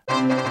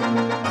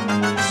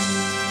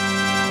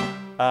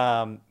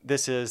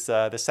 This is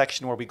the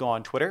section where we go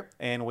on Twitter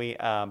and we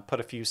put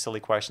a few silly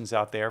questions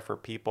out there for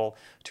people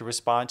to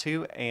respond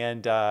to.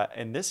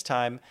 And this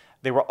time,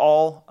 they were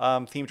all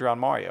themed around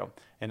Mario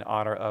in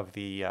honor of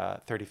the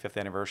 35th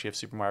anniversary of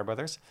Super Mario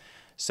Brothers.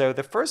 So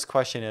the first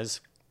question is,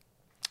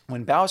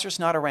 when Bowser's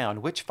not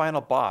around, which final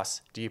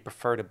boss do you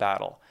prefer to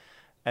battle?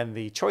 And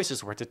the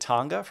choices were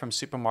Tatanga from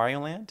Super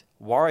Mario Land,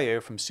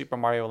 Wario from Super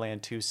Mario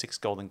Land 2 6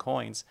 Golden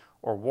Coins,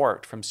 or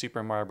Wart from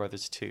Super Mario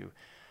Brothers 2.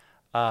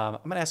 I'm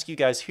going to ask you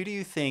guys, who do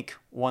you think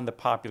won the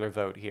popular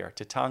vote here?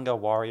 Tatanga,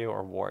 Wario,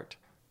 or Wart?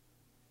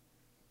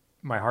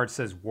 My heart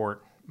says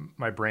Wart.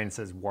 My brain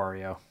says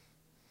Wario.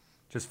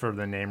 Just for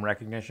the name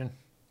recognition.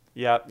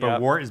 Yeah,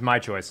 but Wart is my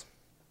choice.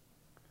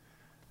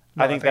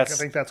 No, I think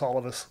that's all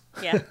of us.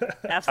 Yeah,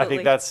 absolutely.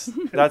 I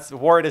think that's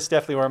Wart is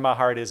definitely where my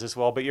heart is as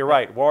well. But you're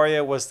right,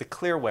 Wario was the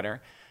clear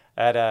winner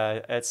at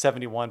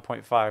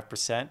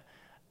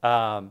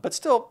 71.5%. But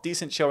still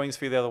decent showings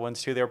for the other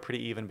ones too. They were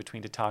pretty even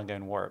between Tatanga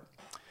and Wart.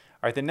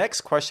 right, the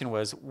next question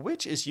was,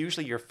 which is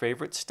usually your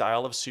favorite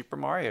style of Super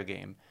Mario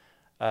game?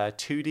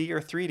 2D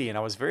or 3D? And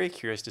I was very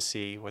curious to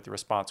see what the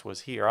response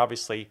was here.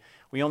 Obviously,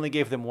 we only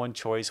gave them one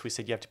choice. We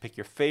said you have to pick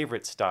your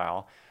favorite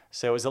style.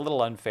 So it was a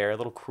little unfair, a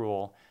little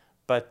cruel.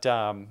 But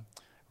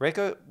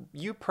Reiko,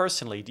 you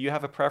personally, do you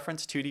have a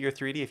preference, 2D or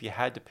 3D, if you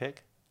had to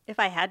pick? If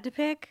I had to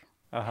pick,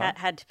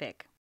 had to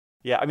pick.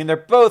 Yeah, I mean, they're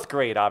both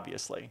great,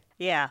 obviously.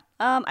 Yeah.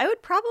 I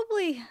would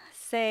probably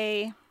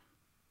say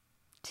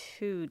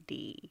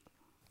 2D.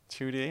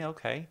 2D,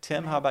 okay.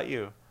 Tim, how about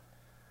you?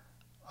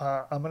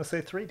 I'm going to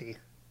say 3D.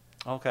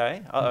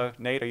 Okay. Uh-oh.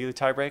 Nate, are you the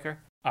tiebreaker?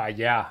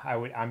 Yeah, I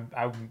would. I'm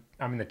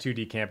in the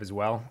 2D camp as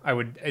well.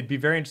 I'd be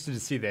very interested to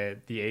see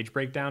the age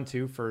breakdown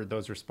too for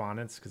those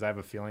respondents, because I have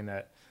a feeling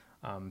that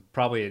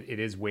probably it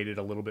is weighted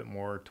a little bit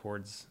more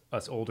towards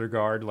us older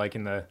guard, like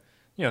in the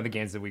the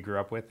games that we grew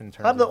up with. In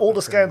terms, I'm the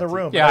oldest guy in the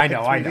room. Yeah, I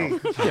know.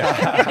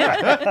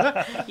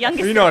 Yeah,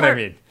 Youngest. you know what I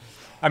mean.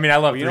 I mean, I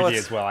love Well, 3D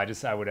as well.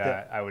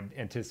 I would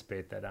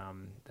anticipate that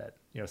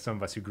some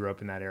of us who grew up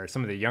in that era,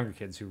 some of the younger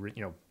kids who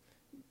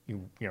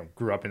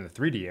grew up in the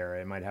 3D era,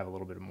 it might have a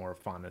little bit more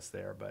fondness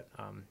there. But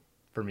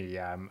for me,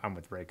 yeah, I'm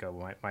with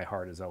Reiko. My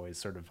heart is always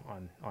sort of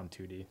on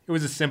 2D. It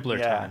was a simpler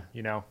time,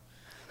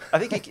 I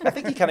think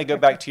you kind of go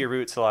back to your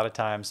roots a lot of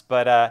times,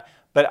 but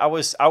I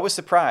was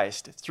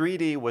surprised.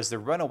 3D was the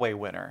runaway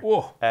winner.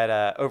 Whoa.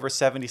 At over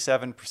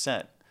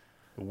 77%.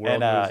 The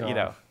world And moves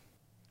on.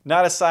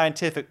 not a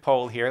scientific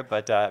poll here,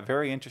 but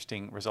very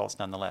interesting results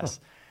nonetheless.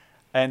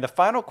 And the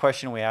final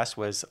question we asked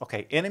was,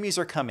 okay, enemies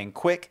are coming.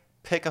 Quick,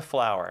 pick a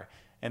flower.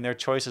 And their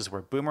choices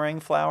were boomerang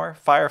flower,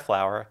 fire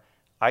flower,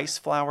 ice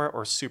flower,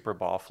 or super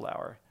ball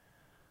flower.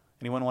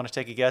 Anyone want to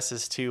take a guess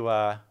as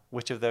to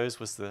which of those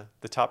was the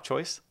top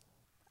choice?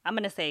 I'm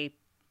going to say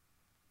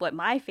what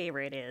my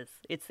favorite is.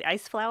 It's the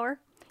ice flower.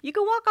 You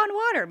can walk on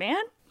water,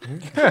 man.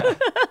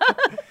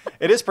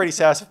 It is pretty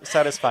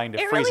satisfying to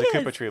It freeze really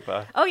a Koopa is.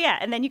 Troopa. Oh, yeah.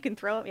 And then you can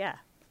throw it. Yeah.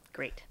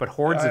 Great. But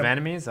hordes of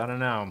enemies, I don't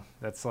know.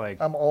 That's like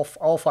I'm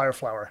all fire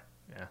flower.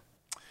 yeah.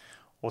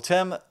 Well,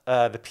 Tim,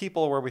 the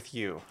people were with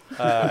you.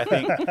 I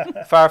think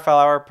fire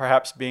flower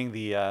perhaps being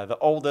the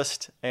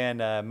oldest and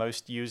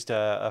most used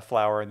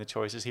flower in the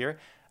choices here.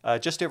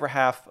 Just over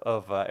half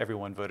of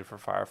everyone voted for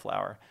fire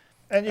flower.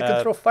 And you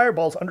can throw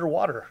fireballs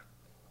underwater.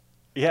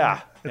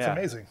 Yeah, It's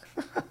amazing.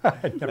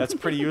 That's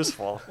pretty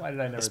useful. Why did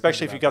I never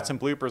Especially think if you've got about some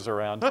bloopers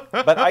around.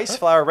 But ice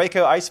flower,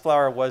 Reiko, ice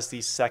flower was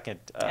the second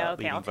Okay,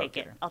 leading I'll vote take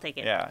it. there. I'll take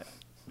it. Yeah.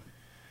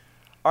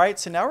 All right,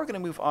 so now we're going to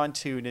move on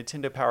to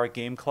Nintendo Power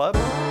Game Club.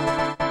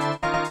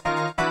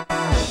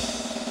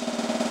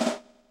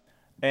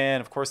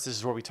 And of course, this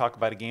is where we talk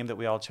about a game that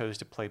we all chose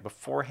to play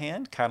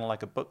beforehand, kind of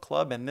like a book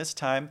club. And this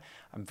time,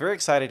 I'm very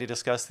excited to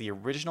discuss the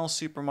original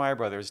Super Mario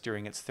Bros.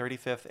 During its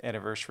 35th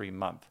anniversary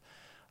month.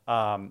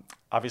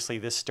 Obviously,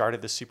 this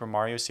started the Super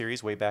Mario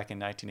series way back in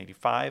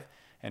 1985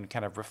 and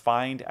kind of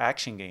refined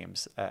action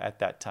games at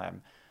that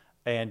time.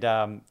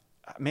 And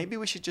maybe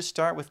we should just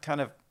start with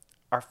kind of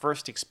our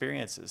first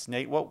experiences.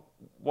 Nate, what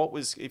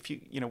was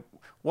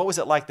what was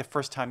it like the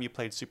first time you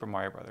played Super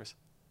Mario Brothers?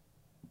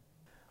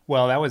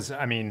 Well, that was,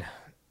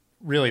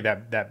 really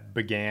that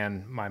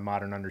began my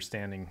modern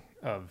understanding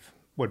of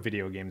what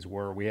video games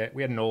were. We had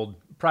an old,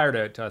 prior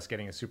to us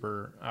getting a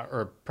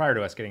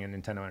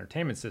Nintendo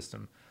Entertainment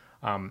System,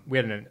 we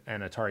had an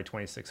Atari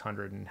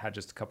 2600 and had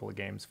just a couple of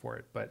games for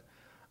it. But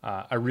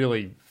I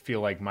really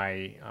feel like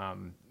my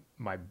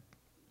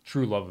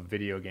true love of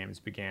video games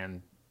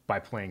began by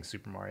playing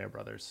Super Mario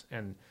Brothers.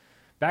 And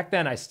back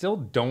then, I still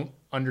don't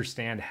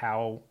understand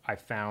how I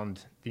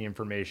found the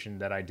information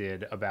that I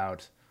did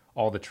about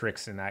all the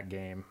tricks in that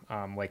game,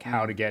 like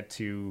how to get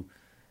to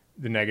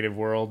the negative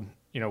world.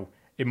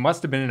 It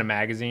must have been in a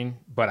magazine,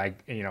 but I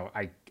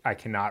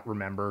cannot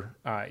remember,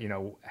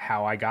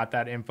 how I got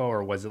that info,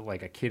 or was it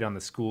like a kid on the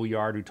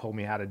schoolyard who told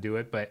me how to do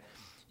it? But,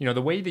 the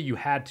way that you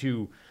had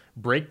to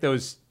break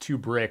those two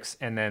bricks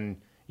and then,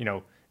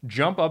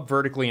 jump up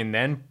vertically and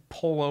then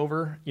pull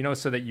over,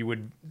 so that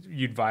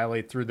you'd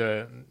violate through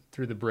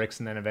the bricks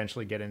and then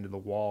eventually get into the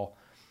wall.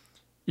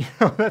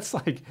 That's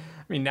like,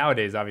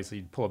 nowadays, obviously,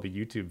 you'd pull up a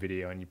YouTube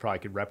video and you probably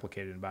could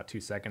replicate it in about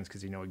 2 seconds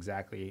because you know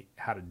exactly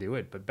how to do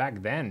it. But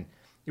back then,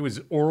 it was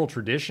oral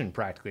tradition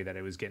practically that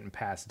it was getting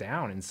passed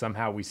down, and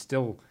somehow we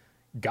still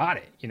got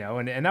it,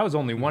 and that was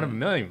only one of a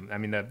million.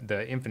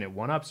 The infinite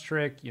one-ups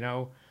trick,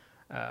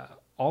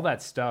 all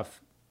that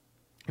stuff,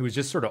 it was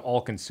just sort of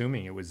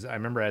all-consuming. I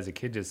remember as a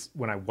kid, just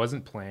when I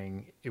wasn't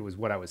playing, it was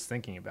what I was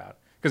thinking about.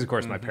 Because, of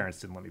course, my parents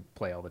didn't let me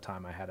play all the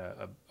time. I had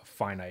a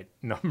finite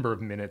number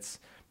of minutes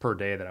per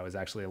day that I was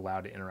actually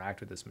allowed to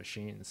interact with this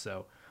machine.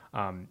 So,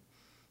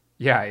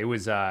 it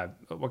was,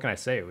 what can I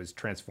say? It was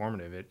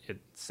transformative. It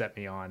set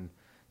me on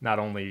not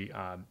only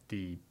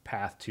the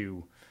path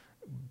to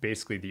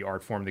basically the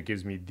art form that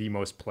gives me the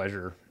most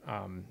pleasure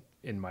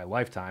in my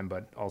lifetime,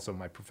 but also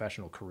my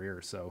professional career.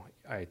 So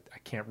I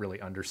can't really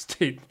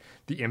understate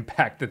the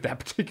impact that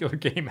particular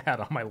game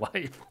had on my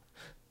life.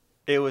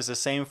 It was the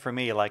same for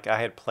me. Like,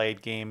 I had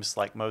played games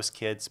like most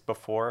kids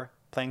before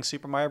playing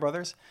Super Mario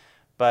Brothers,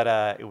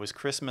 but it was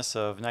Christmas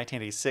of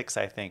 1986,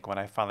 I think, when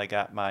I finally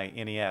got my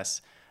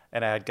NES.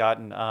 And I had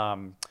gotten,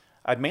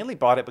 I'd mainly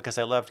bought it because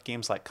I loved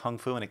games like Kung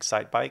Fu and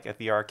Excite Bike at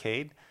the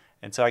arcade.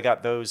 And so I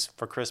got those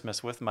for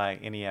Christmas with my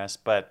NES,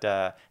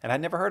 and I'd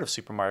never heard of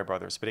Super Mario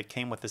Brothers, but it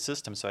came with the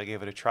system, so I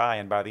gave it a try.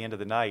 And by the end of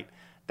the night,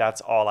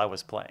 that's all I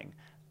was playing.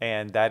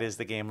 And that is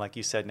the game, like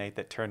you said, Nate,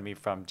 that turned me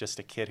from just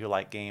a kid who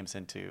liked games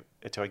into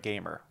a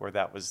gamer, where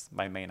that was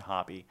my main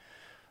hobby.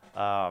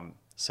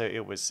 So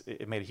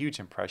it made a huge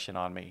impression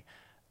on me.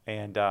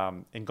 And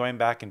going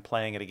back and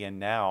playing it again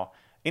now,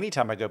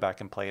 anytime I go back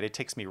and play it, it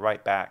takes me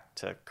right back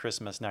to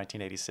Christmas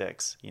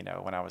 1986,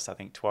 when I was, I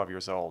think, 12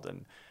 years old.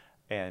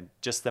 And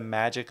just the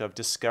magic of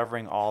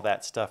discovering all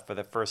that stuff for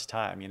the first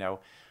time,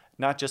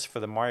 not just for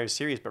the Mario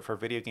series, but for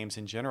video games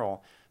in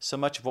general. So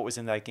much of what was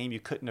in that game you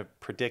couldn't have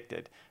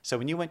predicted. So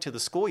when you went to the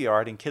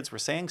schoolyard and kids were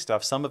saying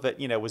stuff, some of it,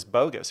 was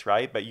bogus,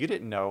 right? But you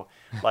didn't know,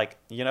 like,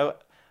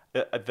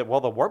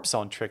 the warp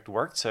zone trick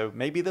worked, so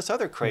maybe this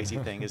other crazy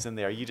thing is in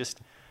there.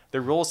 The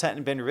rules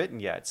hadn't been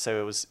written yet.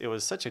 So it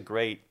was such a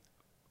great,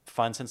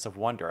 fun sense of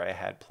wonder I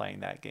had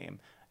playing that game.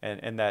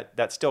 And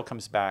that still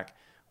comes back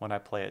when I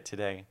play it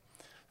today.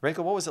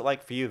 Reiko, what was it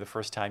like for you the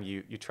first time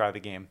you tried the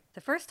game?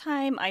 The first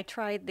time I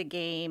tried the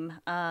game,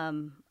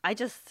 I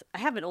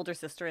have an older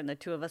sister, and the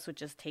two of us would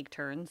just take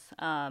turns.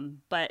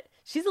 But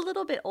she's a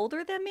little bit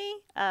older than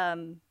me,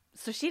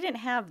 so she didn't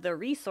have the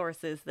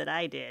resources that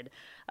I did.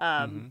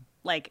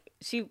 Like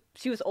she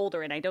was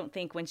older, and I don't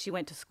think when she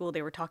went to school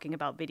they were talking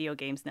about video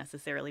games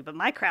necessarily, but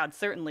my crowd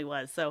certainly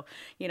was. So,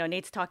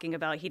 Nate's talking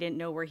about he didn't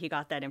know where he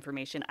got that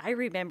information. I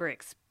remember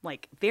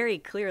very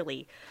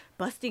clearly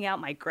busting out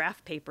my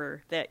graph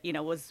paper that,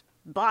 was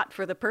bought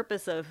for the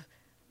purpose of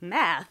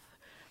math,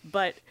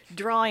 but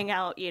drawing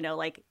out,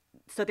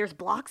 so there's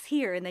blocks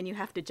here, and then you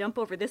have to jump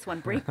over this one,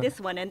 break this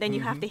one, and then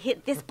you have to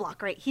hit this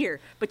block right here.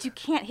 But you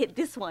can't hit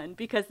this one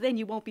because then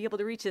you won't be able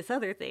to reach this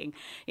other thing,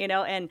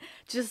 and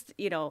just,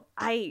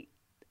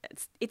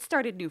 it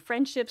started new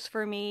friendships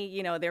for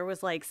me. There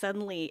was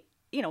suddenly,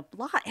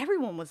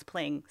 everyone was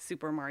playing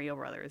Super Mario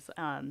Brothers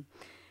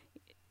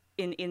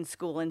in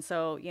school. And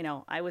so,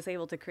 I was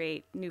able to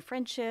create new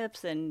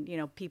friendships, and,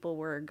 people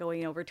were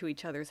going over to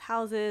each other's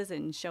houses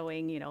and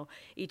showing,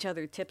 each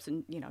other tips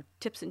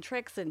and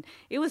tricks. And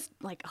it was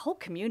like a whole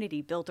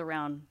community built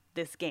around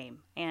this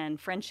game, and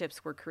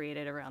friendships were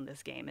created around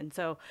this game. And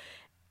so,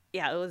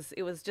 yeah,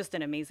 it was just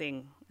an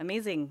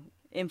amazing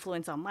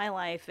influence on my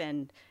life.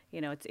 And,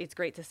 it's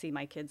great to see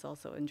my kids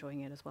also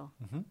enjoying it as well.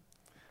 Mm-hmm.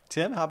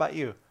 Tim, how about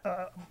you?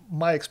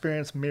 My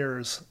experience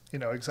mirrors,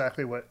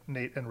 exactly what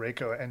Nate and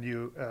Reiko and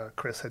you,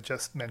 Chris, had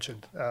just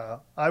mentioned.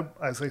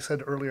 As I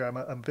said earlier, I'm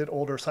a bit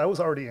older, so I was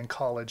already in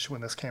college when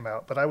this came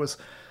out. But I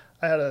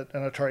had an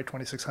Atari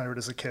 2600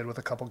 as a kid with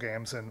a couple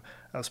games, and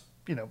I was,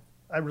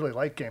 I really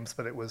like games,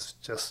 but it was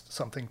just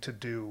something to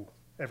do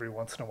every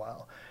once in a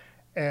while.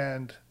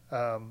 And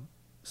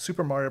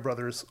Super Mario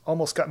Brothers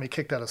almost got me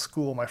kicked out of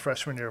school my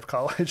freshman year of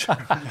college.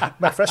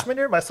 My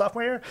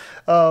sophomore year.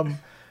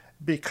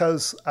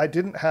 Because I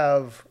didn't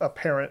have a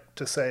parent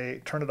to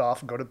say, turn it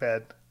off and go to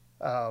bed.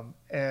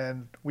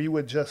 And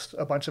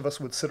a bunch of us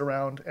would sit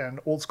around, and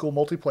old school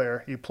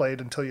multiplayer, you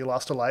played until you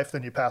lost a life,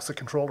 then you passed the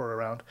controller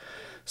around.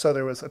 So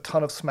there was a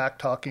ton of smack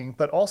talking,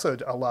 but also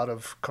a lot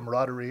of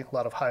camaraderie, a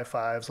lot of high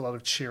fives, a lot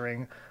of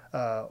cheering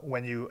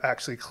when you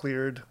actually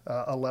cleared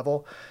a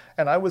level.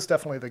 And I was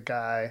definitely the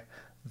guy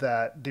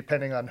that,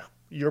 depending on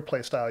your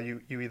play style, you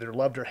either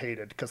loved or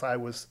hated, because I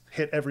was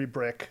hit every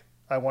brick.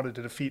 I wanted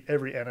to defeat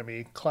every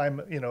enemy,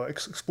 climb,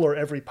 explore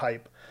every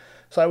pipe.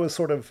 So I was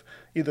sort of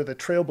either the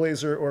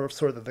trailblazer or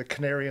sort of the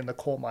canary in the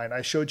coal mine.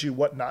 I showed you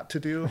what not to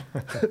do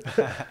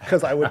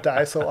because I would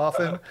die so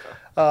often.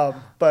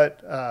 But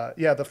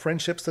the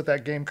friendships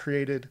that game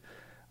created,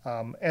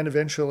 and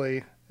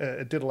eventually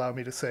it did allow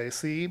me to say,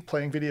 see,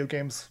 playing video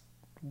games,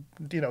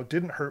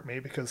 didn't hurt me,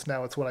 because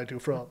now it's what I do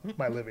for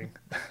my living.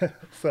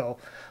 So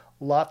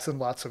lots and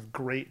lots of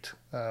great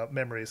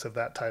memories of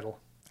that title.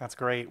 That's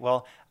great.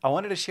 Well, I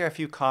wanted to share a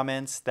few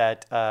comments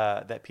that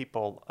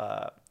people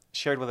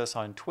shared with us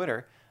on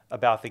Twitter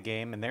about the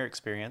game and their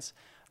experience.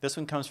 This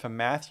one comes from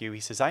Matthew. He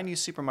says, I knew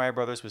Super Mario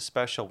Brothers was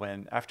special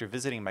when, after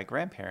visiting my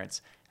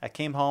grandparents, I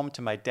came home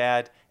to my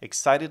dad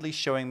excitedly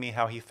showing me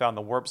how he found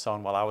the warp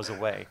zone while I was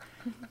away.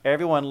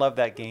 Everyone loved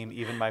that game,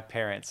 even my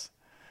parents.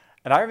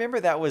 And I remember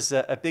that was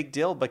a big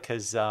deal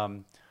because,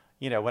 when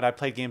I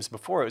played games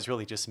before, it was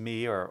really just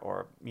me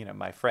or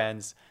my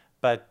friends.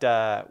 But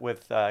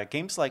with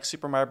games like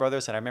Super Mario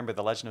Brothers, and I remember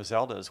The Legend of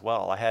Zelda as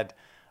well, I had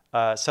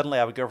suddenly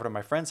I would go over to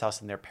my friend's house,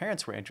 and their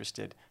parents were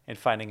interested in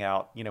finding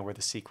out, where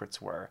the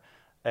secrets were,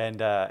 and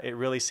it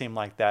really seemed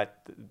like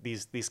that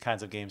these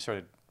kinds of games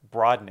started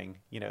broadening,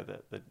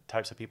 the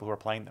types of people who are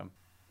playing them.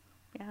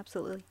 Yeah,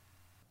 absolutely.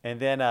 And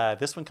then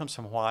this one comes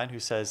from Juan, who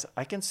says,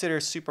 I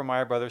consider Super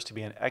Mario Brothers to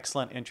be an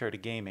excellent intro to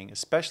gaming,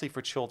 especially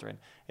for children.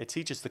 It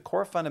teaches the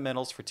core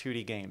fundamentals for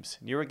 2D games.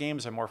 Newer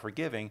games are more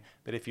forgiving,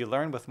 but if you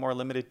learn with more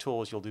limited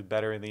tools, you'll do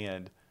better in the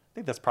end. I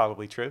think that's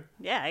probably true.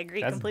 Yeah, I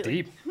agree That's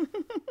completely. Deep.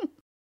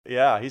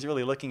 Yeah, he's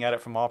really looking at it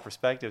from all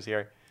perspectives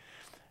here.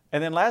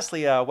 And then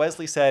lastly,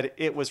 Wesley said,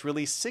 it was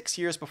released 6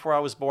 years before I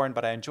was born,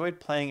 but I enjoyed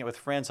playing it with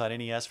friends on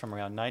NES from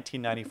around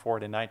 1994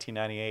 to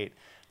 1998.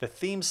 The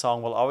theme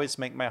song will always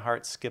make my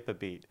heart skip a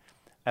beat.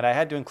 And I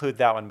had to include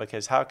that one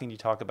because how can you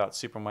talk about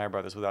Super Mario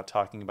Brothers without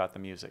talking about the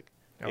music?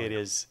 It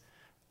is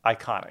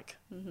iconic.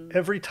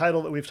 Every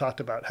title that we've talked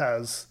about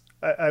has,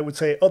 I would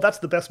say, oh, that's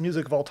the best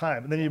music of all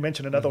time. And then you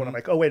mention another one. I'm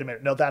like, oh, wait a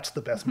minute. No, that's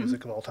the best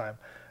music of all time.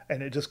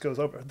 And it just goes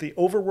over. The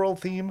overworld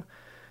theme,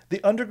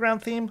 the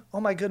underground theme, oh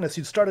my goodness,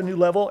 you'd start a new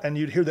level and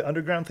you'd hear the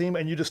underground theme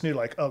and you just knew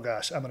like, oh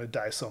gosh, I'm going to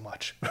die so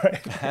much,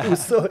 right?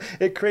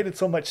 It created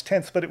so much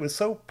tense, but it was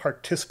so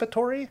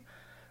participatory,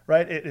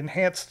 right? It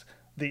enhanced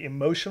the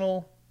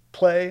emotional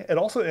play and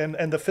also,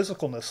 and the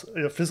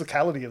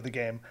physicality of the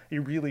game.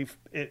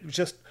 It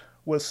just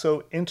was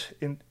so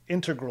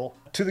integral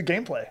to the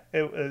gameplay.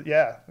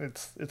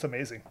 It's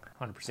amazing.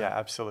 100%. Yeah,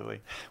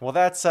 absolutely. Well,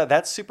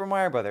 that's Super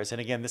Mario Brothers,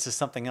 and again, this is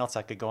something else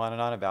I could go on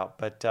and on about.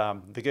 But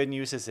the good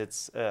news is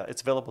it's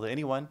available to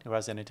anyone who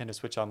has a Nintendo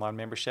Switch Online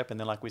membership, and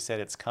then, like we said,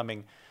 it's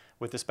coming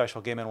with the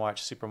special Game &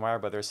 Watch Super Mario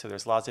Brothers. So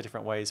there's lots of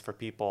different ways for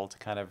people to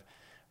kind of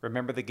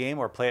remember the game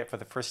or play it for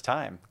the first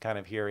time, kind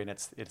of here in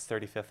its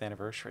 35th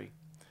anniversary.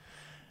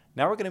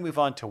 Now we're going to move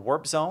on to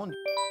Warp Zone.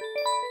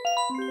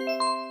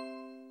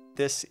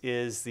 This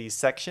is the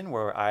section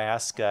where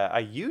I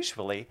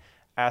usually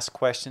ask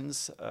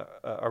questions,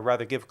 or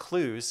rather give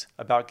clues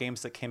about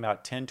games that came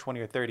out 10, 20,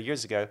 or 30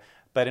 years ago.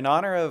 But in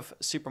honor of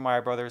Super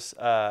Mario Brothers,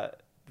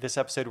 this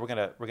episode we're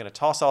gonna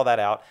toss all that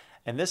out.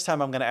 And this time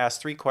I'm going to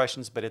ask 3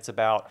 questions, but it's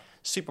about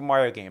Super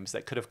Mario games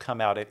that could have come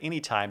out at any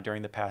time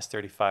during the past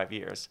 35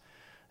 years.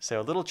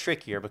 So a little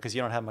trickier because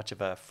you don't have much of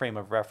a frame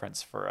of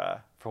reference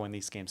for when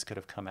these games could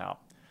have come out.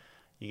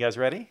 You guys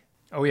ready?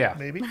 Oh yeah,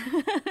 Maybe.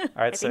 All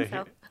right, so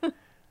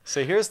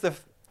here's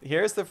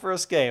the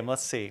first game.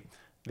 Let's see.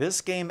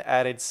 This game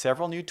added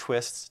several new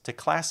twists to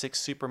classic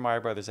Super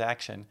Mario Bros.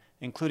 Action,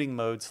 including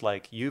modes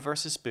like You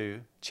vs.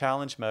 Boo,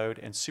 Challenge Mode,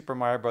 and Super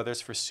Mario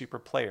Bros. For Super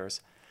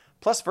Players,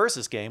 plus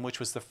Versus Game, which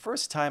was the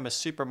first time a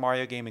Super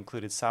Mario game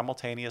included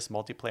simultaneous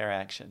multiplayer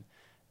action.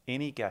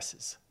 Any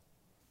guesses?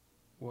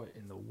 what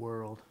in the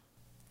world?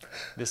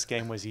 This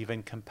game was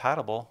even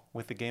compatible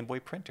with the Game Boy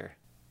printer.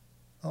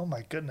 Oh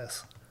my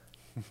goodness.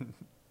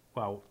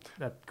 Wow,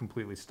 that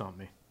completely stumped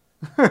me.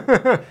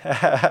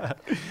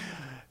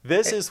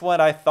 This is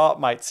what I thought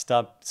might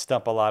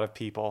stump a lot of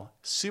people.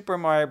 Super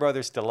Mario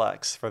Brothers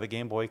Deluxe for the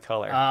Game Boy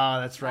Color. Ah,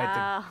 that's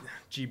right.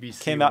 The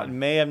GBC Came out in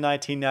May of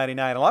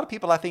 1999. A lot of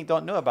people, I think,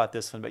 don't know about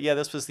this one. But yeah,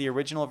 this was the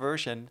original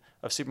version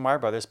of Super Mario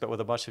Brothers, but with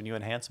a bunch of new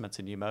enhancements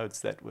and new modes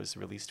that was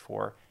released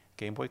for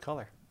Game Boy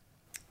Color.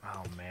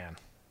 Oh, man.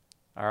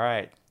 All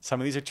right. Some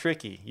of these are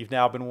tricky. You've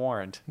now been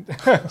warned.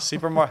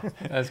 Super Mario.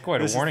 That's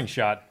quite a warning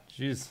shot.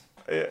 Jeez.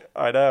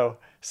 I know.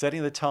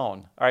 Setting the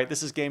tone. All right,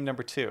 this is game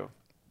number 2.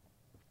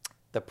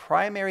 The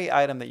primary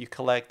item that you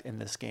collect in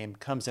this game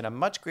comes in a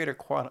much greater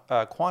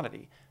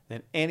quantity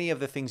than any of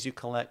the things you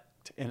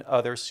collect in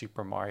other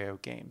Super Mario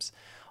games.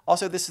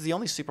 Also, this is the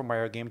only Super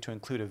Mario game to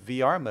include a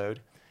VR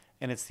mode,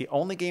 and it's the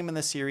only game in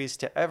the series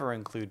to ever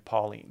include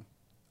Pauline.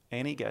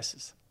 Any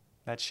guesses?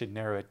 That should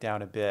narrow it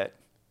down a bit.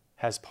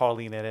 Has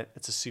Pauline in it.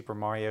 It's a Super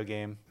Mario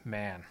game.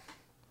 Man.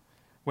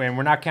 When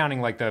we're not counting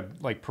like the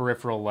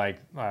peripheral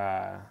like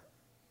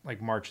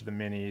March of the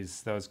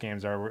Minis, those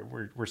games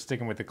are we're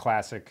sticking with the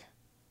classic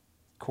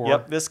core.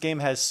 Yep, this game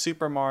has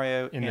Super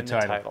Mario in the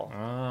title.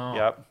 Oh.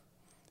 Yep.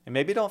 And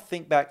maybe don't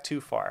think back too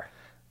far.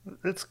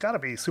 It's got to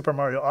be Super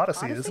Mario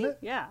Odyssey, isn't it?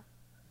 Yeah.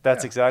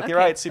 That's exactly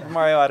right. Super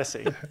Mario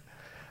Odyssey.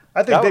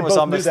 I think That they one was both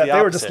knew almost that. the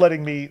They were just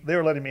opposite.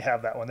 letting me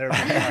have that one. They were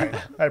being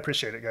kind. I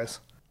appreciate it, guys.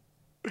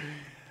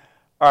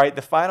 All right,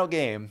 the final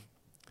game.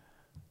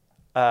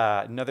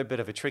 Another bit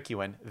of a tricky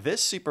one.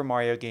 This Super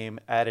Mario game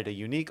added a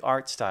unique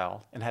art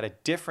style and had a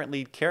different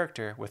lead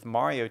character with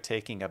Mario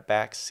taking a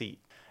back seat.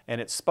 And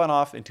it spun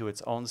off into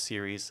its own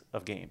series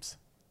of games.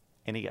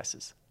 Any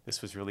guesses?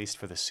 This was released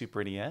for the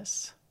Super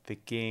NES. The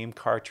game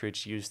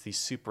cartridge used the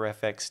Super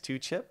FX2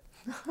 chip.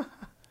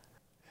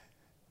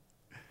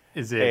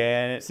 Is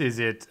And-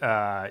 it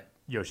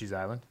Yoshi's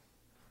Island?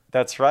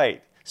 That's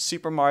right.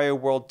 Super Mario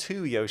World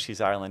 2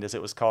 Yoshi's Island, as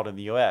it was called in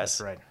the US.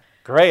 That's right.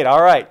 Great.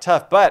 All right.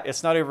 Tough, but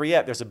it's not over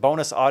yet. There's a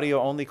bonus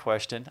audio-only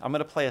question. I'm going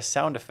to play a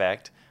sound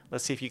effect.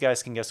 Let's see if you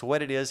guys can guess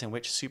what it is and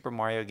which Super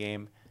Mario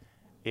game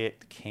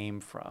it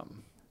came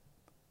from.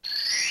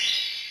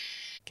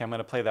 Okay, I'm going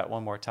to play that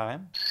one more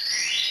time.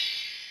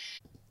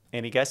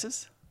 Any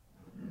guesses?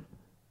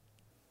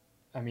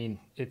 I mean,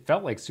 it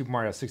felt like Super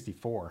Mario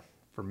 64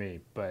 for me,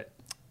 but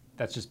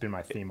that's just been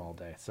my theme all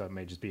day. So it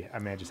may just be, I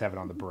may just have it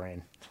on the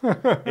brain.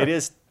 It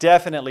is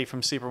definitely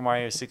from Super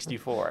Mario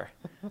 64.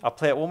 I'll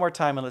play it one more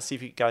time and let's see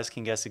if you guys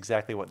can guess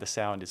exactly what the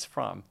sound is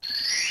from.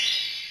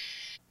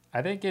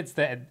 I think it's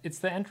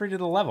the entry to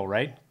the level,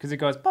 right? Because it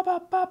goes ba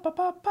ba ba ba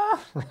ba ba,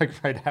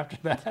 like right after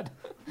that.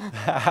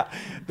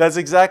 That's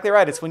exactly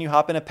right. It's when you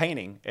hop in a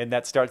painting and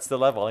that starts the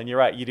level. And you're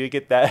right, you do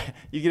get that.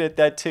 You get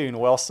that tune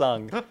well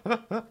sung.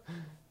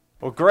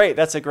 Well, great.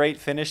 That's a great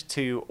finish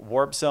to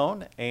Warp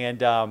Zone.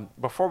 And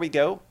before we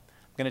go,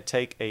 I'm We're going to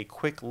take a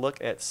quick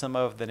look at some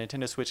of the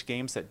Nintendo Switch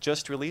games that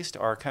just released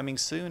or are coming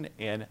soon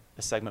in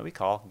a segment we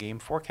call Game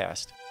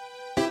Forecast.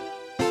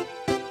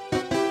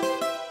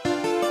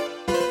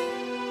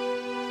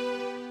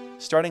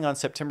 Starting on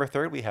September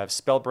 3rd, we have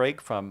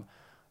Spellbreak from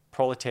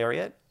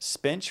Proletariat,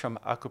 Spinch from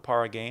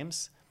Akupara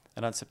Games,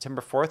 and on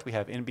September 4th, we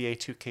have NBA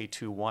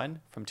 2K21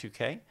 from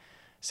 2K.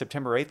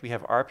 September 8th, we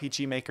have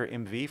RPG Maker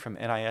MV from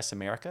NIS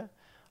America.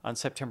 On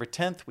September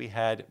 10th, we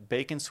had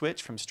Bacon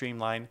Switch from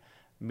Streamline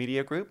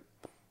Media Group.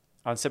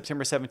 On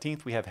September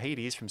 17th, we have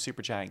Hades from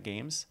Supergiant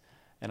Games.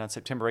 And on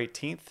September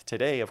 18th,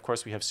 today, of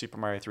course, we have Super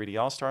Mario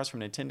 3D All-Stars from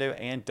Nintendo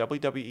and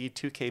WWE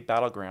 2K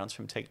Battlegrounds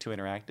from Take-Two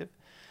Interactive.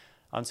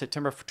 On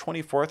September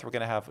 24th, we're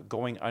going to have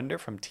Going Under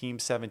from Team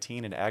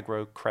 17 and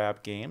Aggro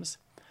Crab Games.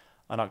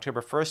 On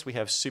October 1st, we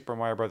have Super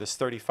Mario Bros.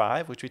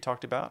 35, which we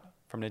talked about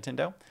from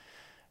Nintendo.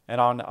 And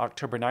on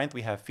October 9th,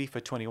 we have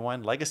FIFA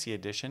 21 Legacy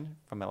Edition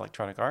from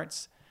Electronic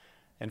Arts.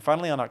 And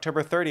finally, on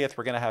October 30th,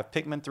 we're going to have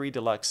Pikmin 3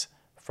 Deluxe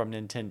from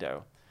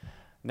Nintendo.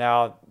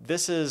 Now,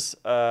 this is,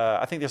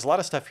 I think there's a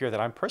lot of stuff here that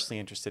I'm personally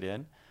interested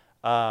in.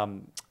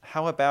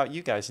 How about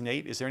you guys?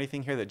 Nate, is there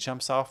anything here that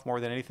jumps off more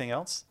than anything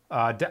else?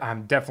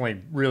 I'm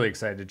definitely really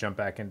excited to jump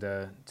back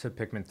into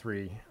Pikmin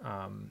 3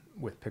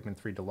 with Pikmin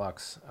 3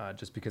 Deluxe,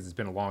 just because it's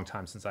been a long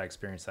time since I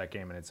experienced that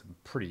game, and it's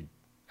a pretty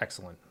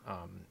excellent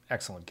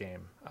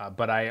game.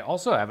 But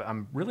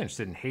I'm really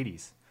interested in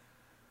Hades.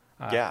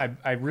 Yeah.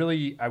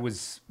 I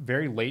was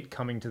very late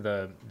coming to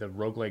the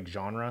roguelike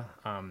genre.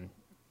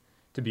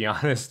 To be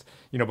honest,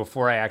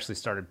 before I actually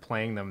started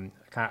playing them,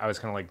 I was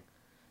kind of like,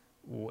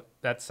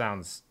 that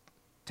sounds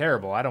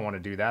terrible. I don't want to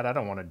do that. I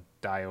don't want to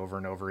die over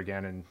and over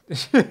again. And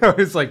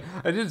it's like,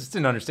 I just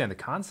didn't understand the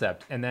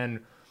concept. And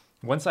then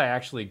once I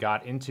actually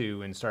got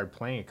into and started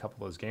playing a couple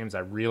of those games, I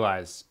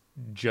realized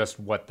just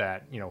what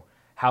that,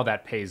 how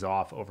that pays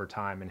off over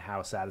time and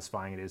how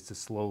satisfying it is to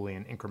slowly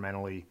and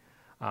incrementally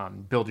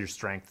build your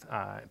strength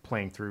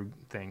playing through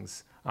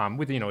things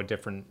with, a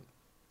different,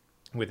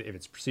 if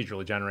it's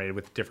procedurally generated,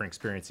 with different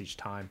experience each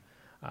time.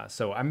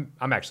 So I'm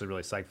actually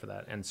really psyched for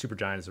that. And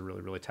Supergiant is a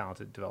really, really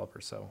talented developer.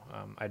 So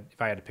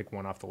if I had to pick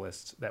one off the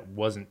list that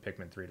wasn't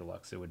Pikmin 3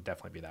 Deluxe, it would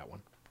definitely be that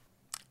one.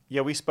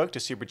 Yeah, we spoke to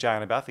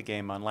Supergiant about the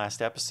game on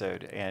last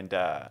episode and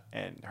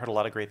heard a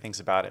lot of great things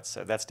about it.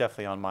 So that's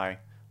definitely on my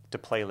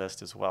to-play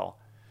list as well.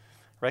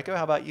 Reiko,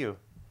 how about you?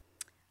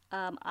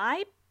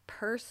 I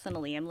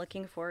personally am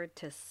looking forward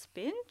to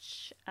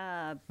Spinch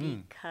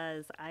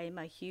because I'm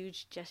a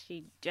huge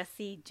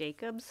Jesse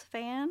Jacobs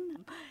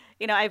fan.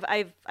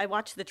 I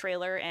watched the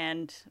trailer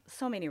and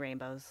so many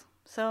rainbows,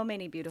 so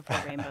many beautiful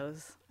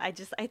rainbows. I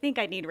think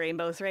I need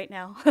rainbows right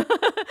now.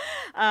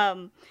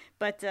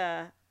 But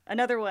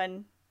another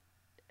one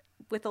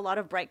with a lot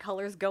of bright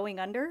colors, Going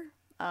Under.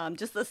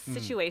 Just the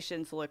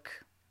situations look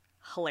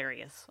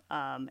hilarious,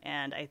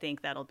 and I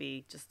think that'll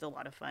be just a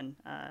lot of fun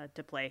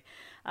to play.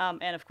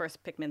 And of course,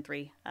 Pikmin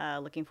 3.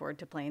 Looking forward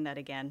to playing that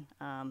again.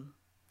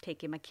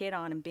 Taking my kid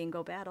on in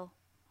bingo battle.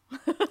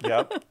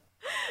 Yep.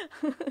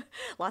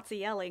 Lots of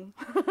yelling.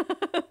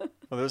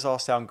 Well, those all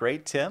sound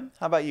great. Tim,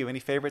 how about you? Any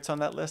favorites on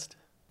that list?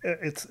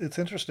 It's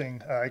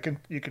interesting.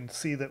 You can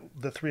see that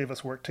the three of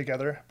us work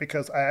together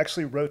because I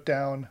actually wrote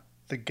down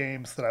the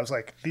games that I was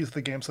like, these are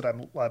the games that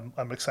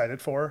I'm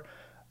excited for.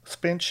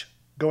 Spinch,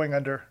 Going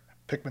Under,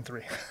 Pikmin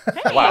 3.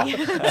 Hey. Wow.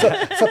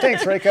 So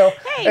thanks, Reiko.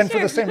 Hey, and sure.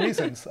 for the same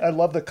reasons. I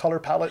love the color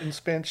palette in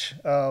Spinch.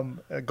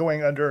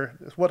 Going Under,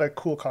 what a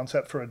cool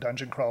concept for a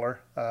dungeon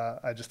crawler.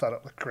 I just thought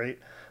it looked great.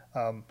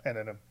 And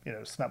then,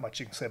 it's not much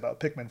you can say about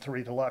Pikmin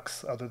 3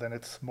 Deluxe other than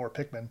it's more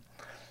Pikmin.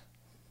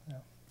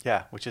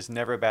 Yeah, which is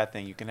never a bad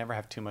thing. You can never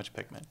have too much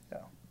Pikmin.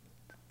 Yeah.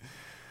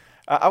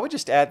 I would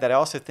just add that I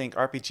also think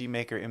RPG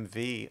Maker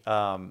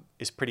MV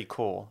is pretty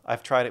cool.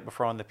 I've tried it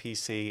before on the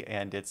PC,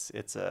 and it's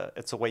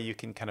a way you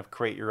can kind of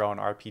create your own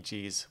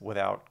RPGs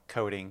without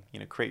coding.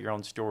 Create your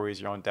own stories,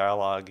 your own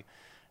dialogue,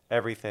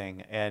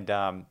 everything.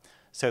 And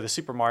so the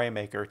Super Mario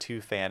Maker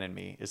 2 fan in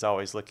me is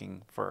always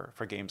looking for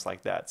games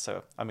like that.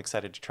 So I'm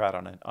excited to try it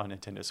on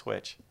Nintendo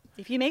Switch.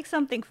 If you make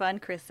something fun,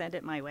 Chris, send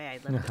it my way.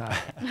 I'd love to play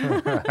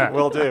it.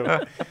 Will do.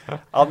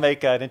 I'll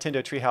make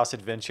Nintendo Treehouse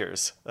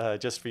Adventures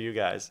just for you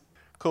guys.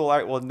 Cool. All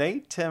right. Well,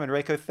 Nate, Tim, and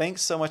Reiko,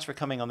 thanks so much for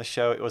coming on the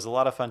show. It was a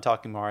lot of fun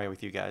talking Mario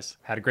with you guys.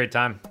 Had a great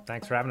time.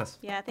 Thanks for having us.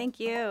 Yeah, thank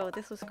you.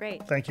 This was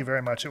great. Thank you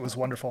very much. It was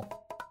wonderful.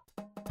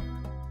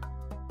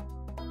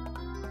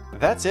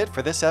 That's it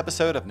for this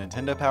episode of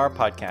Nintendo Power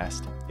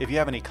Podcast. If you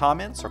have any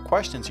comments or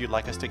questions you'd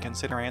like us to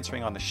consider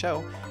answering on the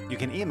show, you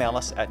can email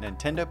us at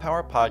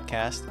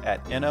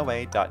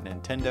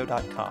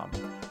nintendopowerpodcast@noa.nintendo.com.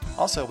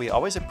 Also, we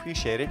always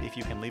appreciate it if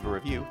you can leave a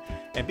review,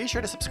 and be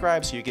sure to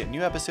subscribe so you get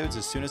new episodes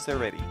as soon as they're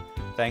ready.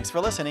 Thanks for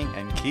listening,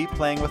 and keep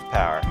playing with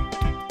power.